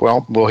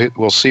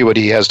 we'll see what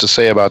he has to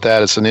say about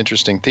that. It's an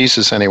interesting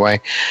thesis anyway.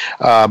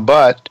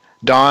 But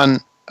Dan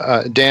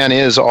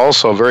is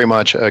also very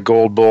much a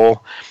gold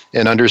bull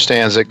and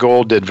understands that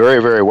gold did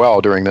very, very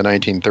well during the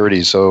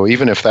 1930s. So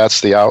even if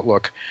that's the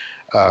outlook,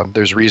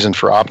 there's reason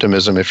for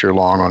optimism if you're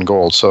long on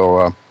gold.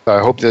 So I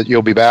hope that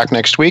you'll be back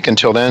next week.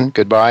 Until then,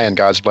 goodbye and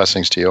God's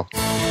blessings to you.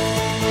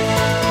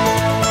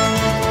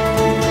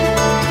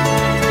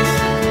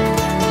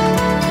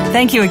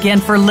 Thank you again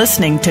for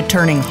listening to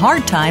Turning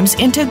Hard Times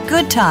into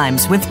Good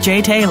Times with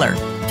Jay Taylor.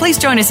 Please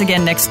join us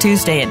again next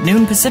Tuesday at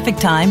noon Pacific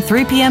Time,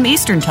 3 p.m.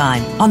 Eastern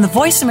Time on the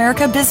Voice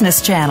America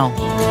Business Channel.